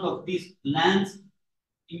amount of this land,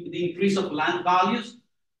 the increase of land values,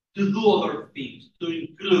 to do other things, to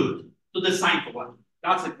include, to design for one?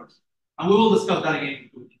 That's the question. And we will discuss that again.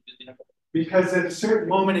 Because at a certain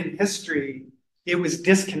moment in history, it was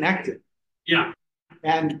disconnected. Yeah.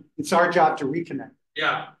 And it's our job to reconnect.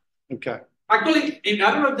 Yeah. Okay. Actually,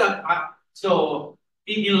 I don't know that. So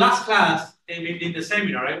in last class, in the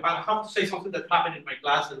seminar, I have to say something that happened in my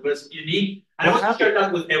class that was unique, and I want to share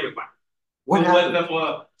that with everyone. What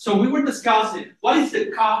happened? So we were discussing what is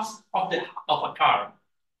the cost of a car.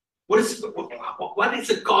 What is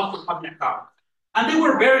the cost of having a car? And they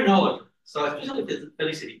were very knowledgeable. So especially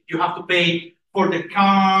Felicity, you have to pay for the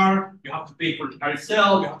car, you have to pay for the car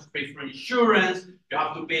itself, you have to pay for insurance, you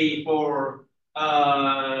have to pay for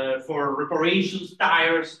reparations,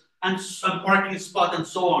 tires, and parking spot, and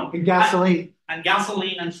so on. And gasoline. And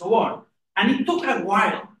gasoline, and so on. And it took a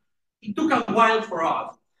while. It took a while for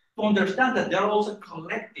us to understand that there are also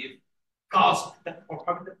collective costs for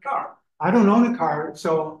having the car. I don't own a car,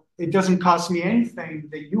 so it doesn't cost me anything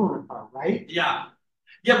that you own a car, right? Yeah.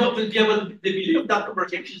 But the beauty of that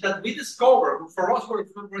conversation is that we discovered, for us,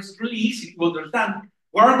 it was really easy to understand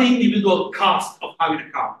what are the individual costs of having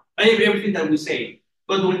a car. Everything that we say.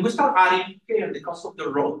 But when we start adding the cost of the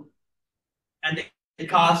road, and the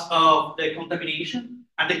cost of the contamination,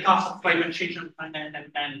 and the cost of climate change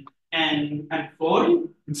and and floating.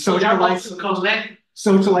 And So they are social, also collect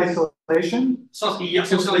social isolation, social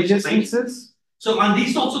social distances. So, and this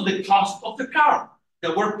is also the cost of the car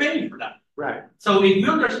that we're paying for that. Right. So if we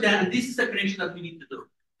understand, and this is the connection that we need to do,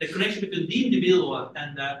 the connection between the individual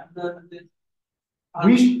and the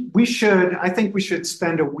we should, I think we should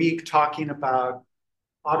spend a week talking about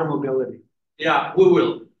automobility. Yeah, we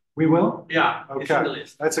will. We will? Yeah. Okay.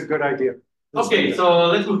 That's a good idea. Okay, so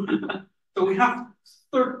let's move. So we have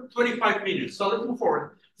 25 minutes. So let's move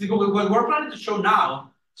forward. So what we're planning to show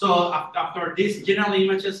now, so after these general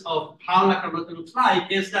images of how La Carlota looks like,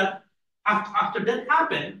 is that after that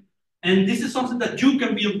happened, and this is something that you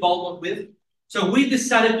can be involved with. So we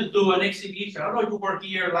decided to do an exhibition. I don't know if you were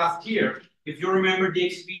here last year. If you remember the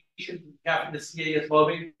exhibition we have in the CAS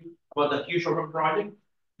lobby about the huge urban project,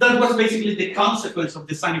 that was basically the consequence of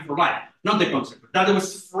Designing for Life, not the consequence. That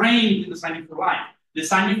was framed in Designing for Life.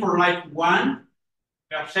 Designing for Life 1,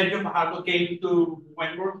 Sergio Fajardo came to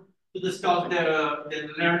Wentworth to discuss the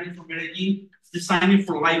learning from Medellin. Designing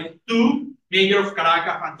for Life 2, Mayor of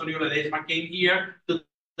Caracas, Antonio Ledesma, came here to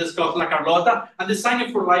discuss La Carlota. And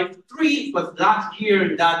Designing for Life 3 was last year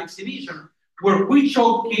in that exhibition, where we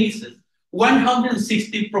showcases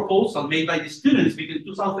 160 proposals made by the students between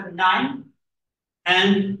 2009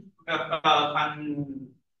 and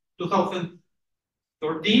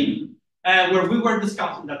 2013, where we were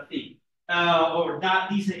discussing that thing, or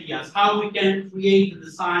these ideas, how we can create the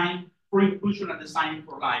design for inclusion and design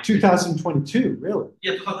for life. 2022, really?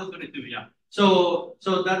 Yeah, 2022, yeah. So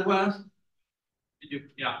that was,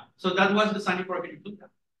 so that was designing for inclusion.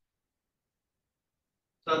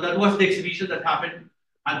 So that was the exhibition that happened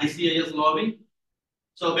at the CAS lobby.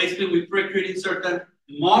 So basically, we created certain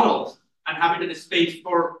models and having a space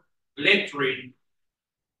for lecturing,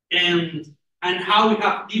 and how we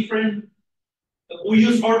have different. We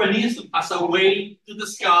use urbanism as a way to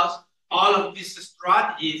discuss all of these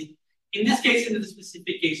strategies. In this case, in the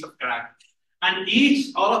specific case of Caracas, and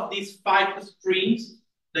all of these 5 screens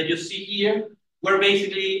that you see here were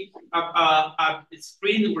basically a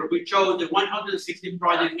screen where we showed the 116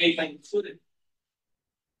 projects made by the students.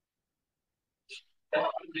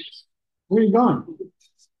 Where are you going?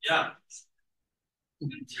 Yeah.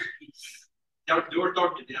 They were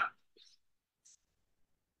talking, yeah.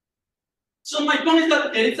 So my point is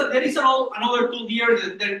that there is another tool here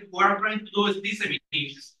that we're trying to do is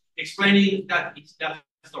dissemination, explaining that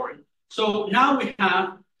story. So now we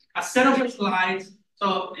have a set of slides.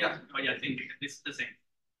 So yeah, I think this is the same.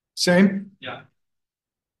 Same? Yeah.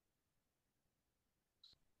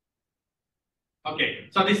 Okay,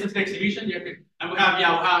 so this is the exhibition, and we have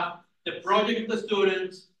the project of the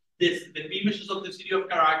students, the images of the city of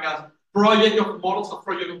Caracas, models of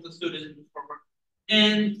project of the students,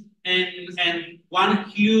 and one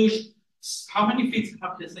huge. How many feet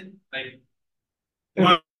have this thing? Like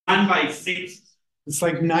 1 by 6. It's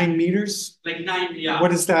like 9 meters. Like 9, yeah.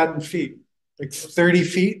 What is that in feet? Like 30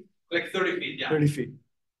 feet? Like 30 feet, yeah. 30 feet.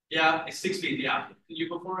 Yeah, it's 6 feet, yeah. Can you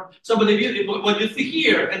go forward? So, but what you see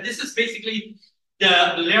here, and this is basically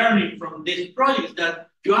the learning from this project, that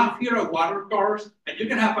you have here a water course, and you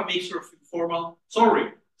can have a mixture of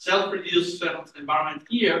self-produced environment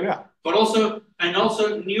here, yeah. But also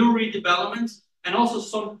new redevelopments, and also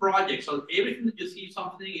some projects. So everything that you see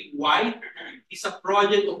something in white is a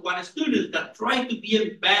project of one student that tried to be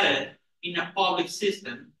embedded in a public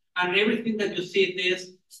system, and everything that you see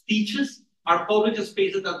these stitches are public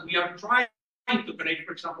spaces that we are trying to connect,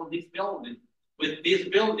 for example, this building with these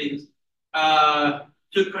buildings,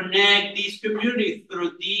 to connect these communities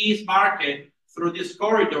through this market, through this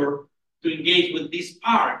corridor, to engage with this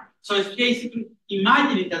park. So it's basically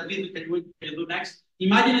imagining that we can do next.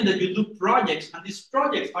 Imagining that you do projects, and these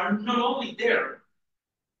projects are not only there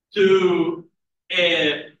to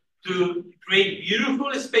create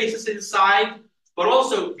beautiful spaces inside, but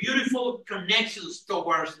also beautiful connections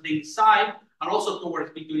towards the inside, and also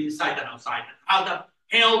towards between inside and outside, and how that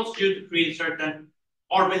helps you to create certain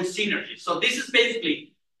urban synergies. So this is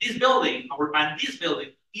basically this building, and this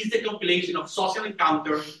building is the compilation of social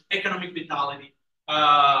encounter, economic vitality,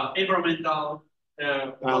 environmental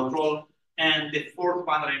control, and the fourth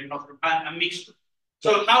one that I'm not, a mixture.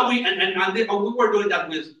 So how we we were doing that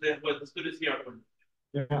with the students here.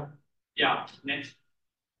 Yeah. Yeah. Next.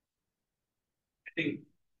 I think,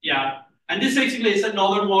 yeah. And this basically is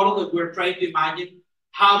another model that we're trying to imagine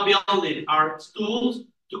how building our tools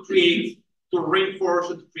to reinforce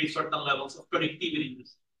and to create certain levels of connectivity.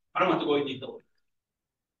 I don't want to go in detail.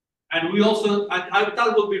 And we also,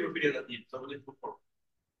 that will be repeated at the end. So we'll move forward.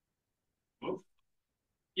 Move.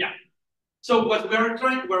 Yeah. So what we're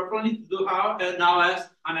planning to do now is,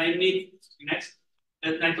 and I need next.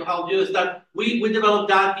 and I told you is that we developed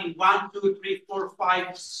that in 1, 2, 3, 4,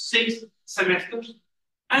 5, 6 semesters.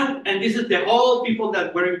 And this is the whole people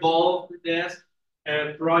that were involved with this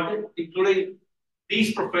project, including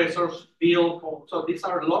these professors, Bill. So these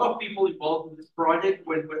are a lot of people involved in this project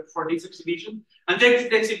for this exhibition. And the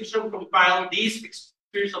exhibition compiled this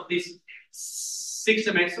experience of these 6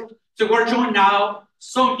 semesters. So we're showing now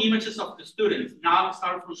some images of the students. Now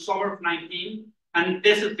starting from summer of 19. And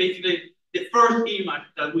this is basically the first image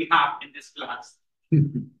that we have in this class.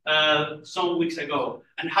 Some weeks ago,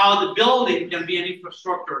 and how the building can be an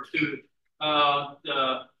infrastructure to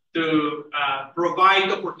provide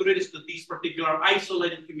opportunities to this particular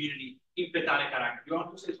isolated community in Petare, Caracas. You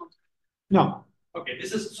want to say something? No. Okay,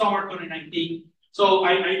 this is summer 2019. So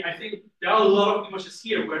I think there are a lot of images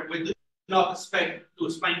here where we do not expect to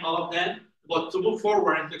explain all of them, but to move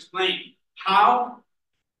forward and to explain how.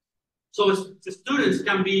 So the students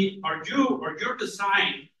can be, or your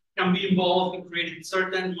design can be involved in creating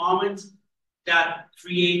certain moments that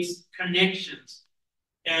creates connections.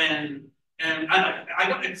 And I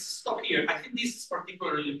don't stop here. I think this is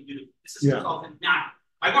particularly beautiful. This is 2009.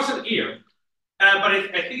 I wasn't here, but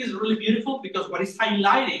I think it's really beautiful because what it's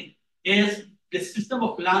highlighting is the system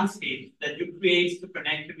of landscape that you create to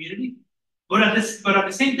connect community. But at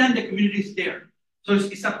the same time, the community is there. So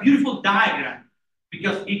it's a beautiful diagram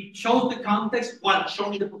because it shows the context while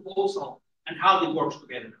showing the proposal and how it works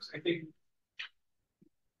together. So I think,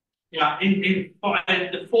 yeah, in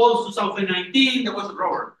the fall of 2019, there was a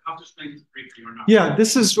Robert. I have to explain this briefly or not. Yeah,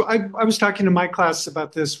 this is, I was talking to my class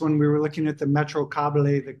about this when we were looking at the Metro Cable,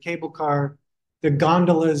 the cable car, the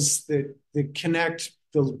gondolas that connect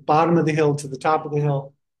the bottom of the hill to the top of the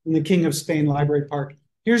hill in the King of Spain Library Park.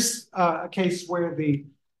 Here's a case where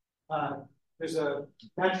there's a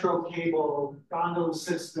metro cable gondola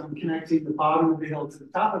system connecting the bottom of the hill to the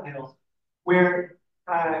top of the hill, where,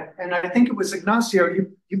 and I think it was Ignacio,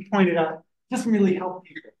 you pointed out, it doesn't really help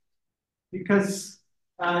people because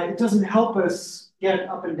it doesn't help us get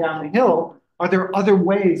up and down the hill. Are there other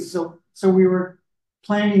ways? So we were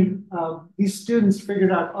planning, these students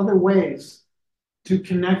figured out other ways to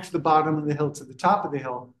connect the bottom of the hill to the top of the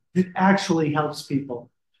hill that actually helps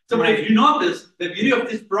people. So, but if you notice, the beauty of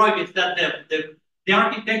this project is that the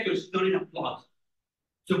architecture is not in a plot.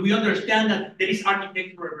 So we understand that there is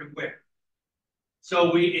architecture everywhere.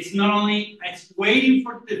 So it's not only, it's waiting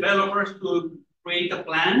for developers to create a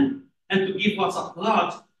plan and to give us a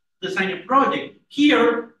plot to design a project.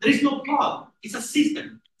 Here, there is no plot. It's a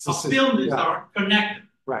system of buildings that are connected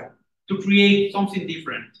to create something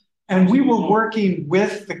different. And we were working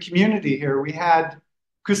with the community here. We had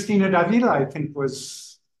Cristina Davila, I think, was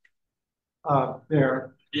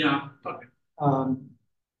there. Yeah. Okay.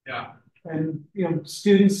 Yeah. And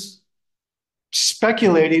students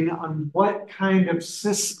speculating on what kind of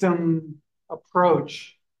system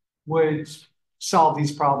approach would solve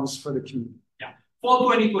these problems for the community. Yeah. Fall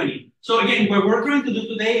 2020. So again, what we're trying to do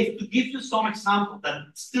today is to give you some examples that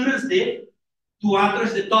students did to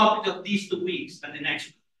address the topic of these 2 weeks and the next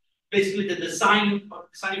week. Basically, the designing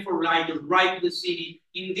for light, the right to the city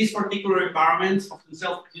in these particular environments, often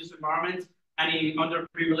self-produced environments, and in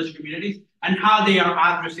underprivileged communities, and how they are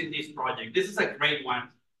addressing this project. This is a great one,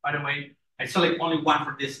 by the way. I select only one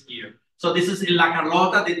for this year. So this is in La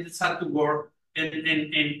Carlota. They decided to work in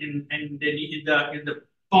the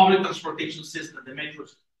public transportation system, the metro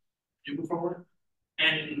system. You move forward,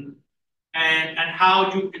 and how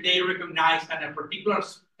they recognize at a particular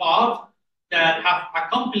spot that have a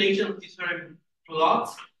compilation of different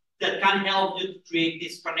plots that can help you to create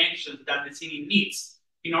these connections that the city needs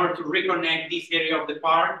in order to reconnect this area of the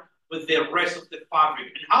park with the rest of the fabric,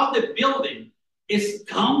 and how the building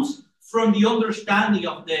comes from the understanding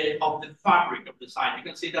of the fabric of the site. You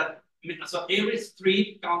can see that so every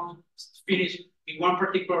street comes finished in one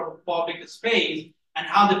particular public space, and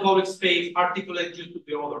how the public space articulates you to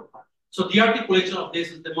the other part. So the articulation of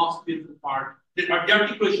this is the most beautiful part. The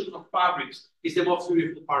articulation of fabrics is the most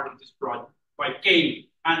beautiful part of this project. By Kay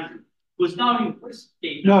Andrew, who's now in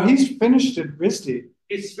Kay. No, he's finished at RISD.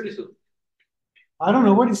 He's finished. I don't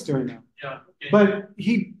know what he's doing now. Yeah. Okay. But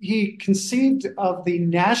he conceived of the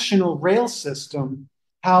national rail system,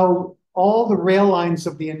 how all the rail lines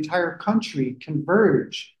of the entire country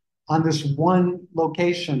converge on this one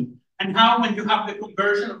location. And how, when you have the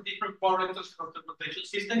conversion of different public transportation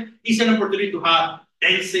system, it's an opportunity to have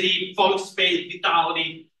density, public space,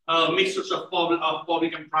 vitality, mixtures of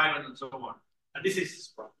public and private, and so on. And this is his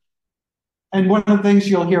problem. And one of the things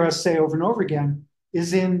you'll hear us say over and over again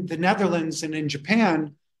is in the Netherlands and in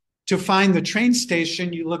Japan, to find the train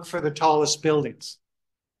station, you look for the tallest buildings.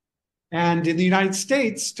 And in the United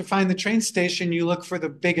States, to find the train station, you look for the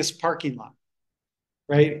biggest parking lot,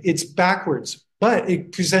 right? It's backwards, but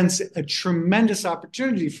it presents a tremendous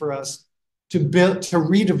opportunity for us to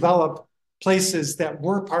redevelop places that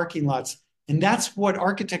were parking lots. And that's what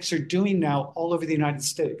architects are doing now all over the United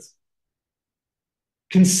States.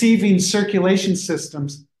 Conceiving circulation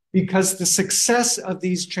systems, because the success of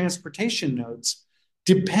these transportation nodes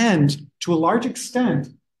depend to a large extent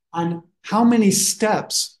on how many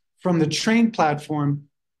steps from the train platform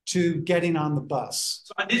to getting on the bus.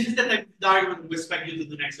 So this is the type of diagram we expect you to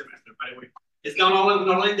do next semester, by the way. It's not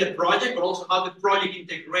only the project, but also how the project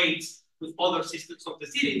integrates with other systems of the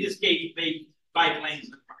city, in this case, bike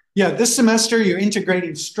lanes. Yeah, this semester you're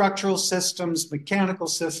integrating structural systems, mechanical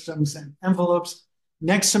systems, and envelopes.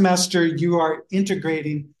 Next semester you are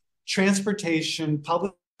integrating transportation,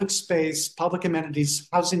 public space, public amenities,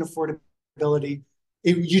 housing affordability.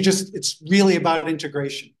 It's really about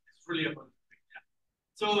integration. It's really about integration.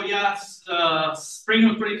 So yes, spring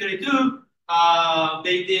of 2022,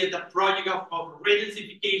 they did a project of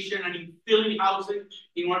redensification and infilling housing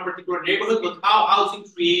in one particular neighborhood, but how housing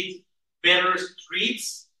creates better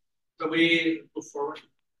streets. So we move forward.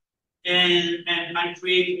 And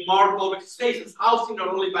creating more public spaces, housing not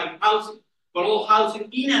only by housing, but all housing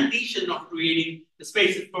in addition of creating the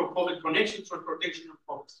spaces for public connections, transportation, and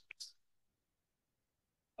public space.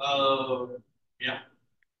 Yeah.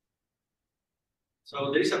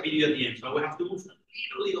 So there is a video at the end, so we have to move a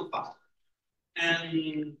little faster.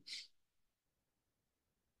 And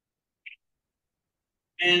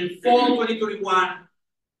fall 2021.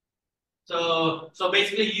 So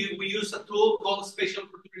basically, we use a tool called Spatial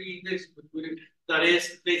Opportunity Index that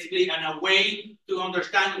is basically a way to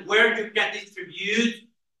understand where you can distribute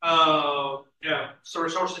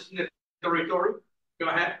resources in the territory. Go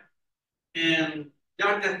ahead. And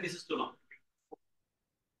this is too long.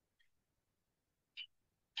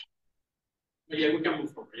 But yeah, we can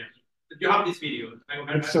move forward. Yeah, you have this video.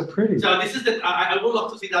 It's so pretty. So this is I would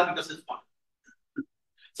love to see that because it's fun.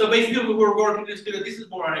 So basically, we were working this studio. This is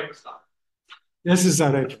more Arepa stuff. This is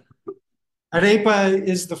Arepa. Arepa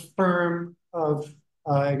is the firm of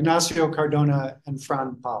Ignacio Cardona and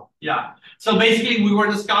Fran Pau. Yeah. So basically, we were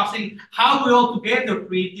discussing how we all together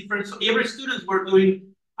create different. So every students were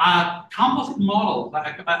doing a composite model,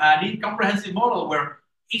 an incomprehensive model, where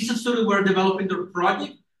each student were developing their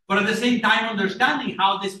project, but at the same time understanding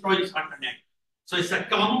how these projects are connected. So it's a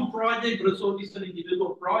common project, but also it's an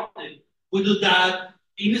individual project. We do that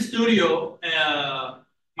in the studio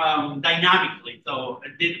dynamically. So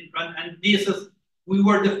and this is we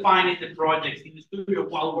were defining the projects in the studio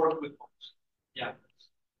while working with folks. Yeah.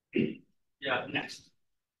 Yeah. Next.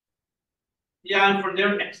 Yeah, and from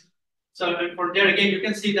there next. So and from there again, you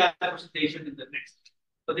can see that presentation in the next.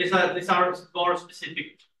 So these are more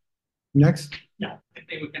specific. Next. Yeah, I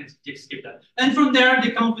think we can just skip that. And from there,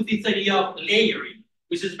 they come with this idea of layering,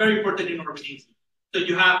 which is very important in urbanism. So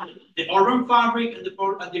you have the urban fabric and the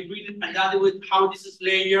gradient, and that with how this is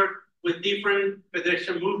layered with different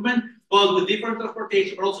pedestrian movement, but with different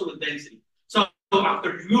transportation, but also with density. So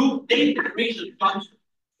after you, the integration comes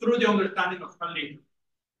through the understanding of how layer.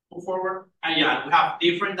 Move forward. And yeah, we have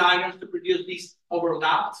different diagrams to produce these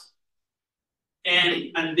overlaps.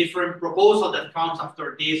 And different proposal that comes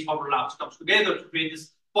after these overlaps comes together to create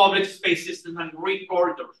this public space system and green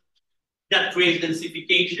corridors that create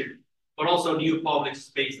densification, but also new public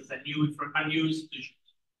spaces and new institutions.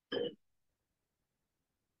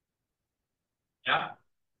 Yeah.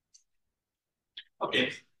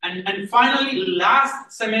 Okay. And finally,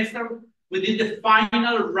 last semester, we did the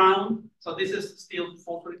final round. So this is still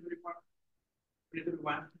fall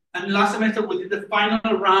 2021. And last semester, we did the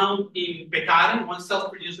final round in Petare, one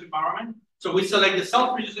self-produced environment. So we select the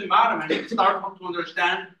self-produced environment and start to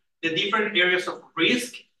understand the different areas of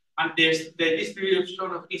risk and there's the distribution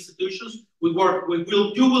of institutions. You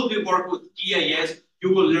will be working with GIS.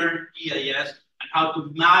 You will learn GIS and how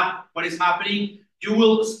to map what is happening. You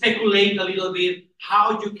will speculate a little bit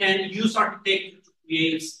how you can use architecture to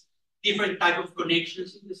create different type of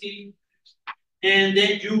connections in the city. And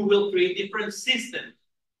then you will create different systems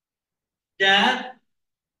that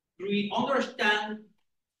we understand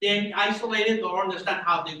them isolated or understand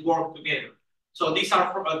how they work together. So these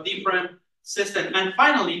are for a different system. And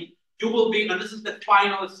finally, you will be, and this is the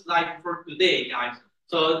final slide for today, guys.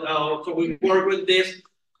 So we work with this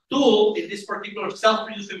tool in this particular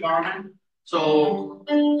self-produced environment. So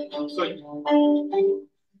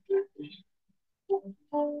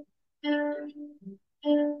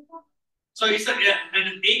it's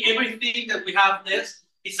and everything that we have this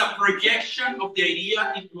is a projection of the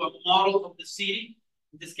idea into a model of the city.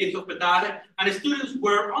 in this case of Petare, and students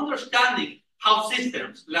were understanding how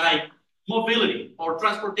systems like mobility or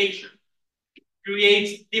transportation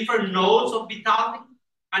creates different nodes of vitality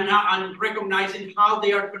and recognizing how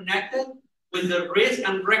they are connected with the risk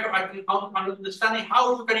and understanding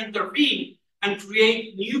how you can intervene and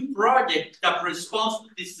create new projects that respond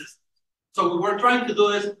to this system. So what we're trying to do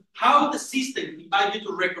is how the system invites you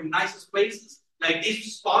to recognize spaces like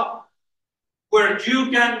this spot where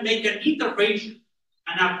you can make an intervention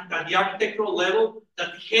and at the architectural level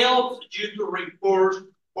that helps you to reinforce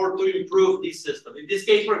or to improve this system. In this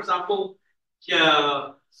case, for example,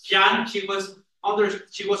 Jan, she was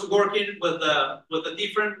working with the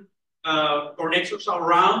different connections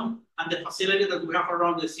around and the facility that we have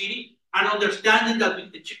around the city, and understanding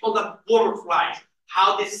that she called that butterflies,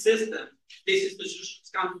 how this system, these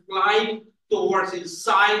institutions can fly towards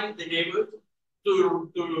inside the neighborhood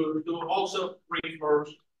to also reinforce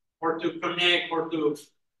or to connect or to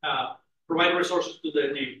provide resources to the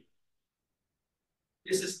neighborhood.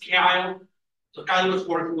 This is Kyle. So Kyle was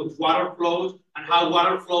working with water flows and how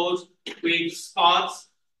water flows create spots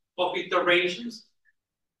of interventions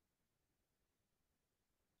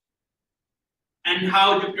and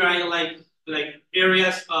how you create like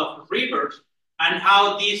areas of rivers and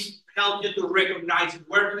how these help you to recognize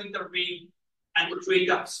where to intervene and to create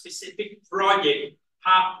a specific project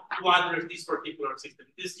how to address this particular system.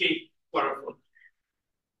 In this case, water flow.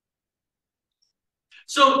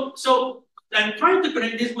 So I'm trying to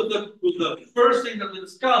connect this with the first thing that we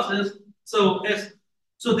discussed is so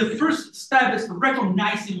the first step is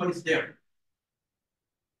recognizing what is there.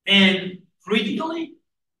 And critically,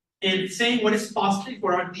 and saying what is possible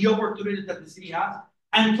for the opportunities that the city has,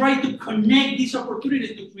 and try to connect these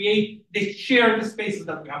opportunities to create the shared spaces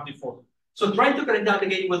that we have before. So try to connect that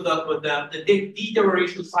again with the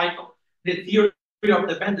deterioration cycle, the theory of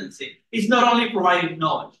dependency. It's not only providing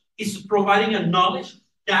knowledge, it's providing a knowledge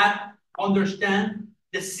that understand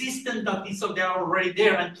the system that is already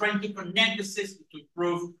there and trying to connect the system to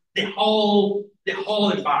improve the whole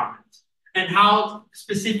environment and how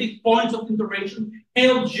specific points of intervention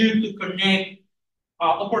help you to connect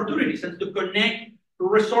opportunities and to connect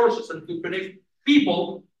resources and to connect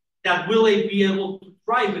people that will be able to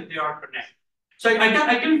thrive if they are connected. So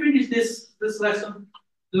I can finish this lesson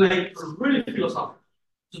like really philosophical.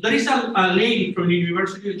 So there is a lady from the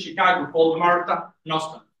University of Chicago called Martha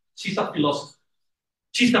Nussbaum. She's a philosopher.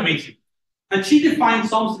 She's amazing. And she defines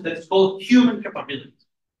something that's called human capability.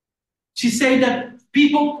 She said that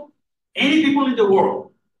any people in the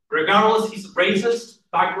world, regardless his races,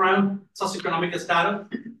 background, socioeconomic status,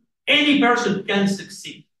 any person can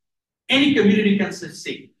succeed. Any community can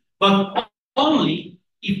succeed, but only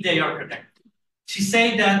if they are connected. She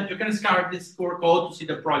said that you can scan this QR code to see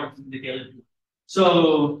the project in the daily.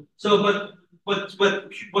 But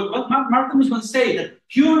what Martin was going to say that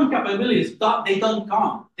human capabilities they don't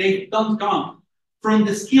come from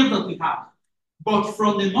the skill that we have, but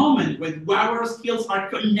from the moment when our skills are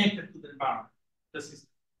connected to the environment, the system,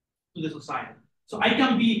 to the society. So I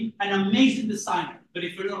can be an amazing designer, but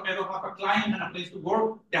if I don't have a client and a place to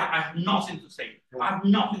work, I have nothing to say. I have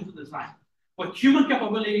nothing to design. But human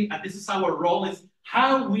capability, and this is our role, is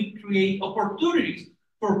how we create opportunities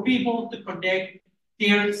for people to connect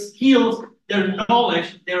their skills, their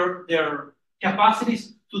knowledge, their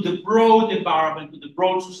capacities to the broad environment, to the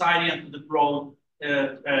broad society, and to the broad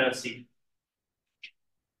city.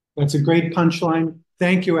 That's a great punchline.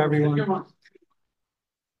 Thank you, everyone. Thank you.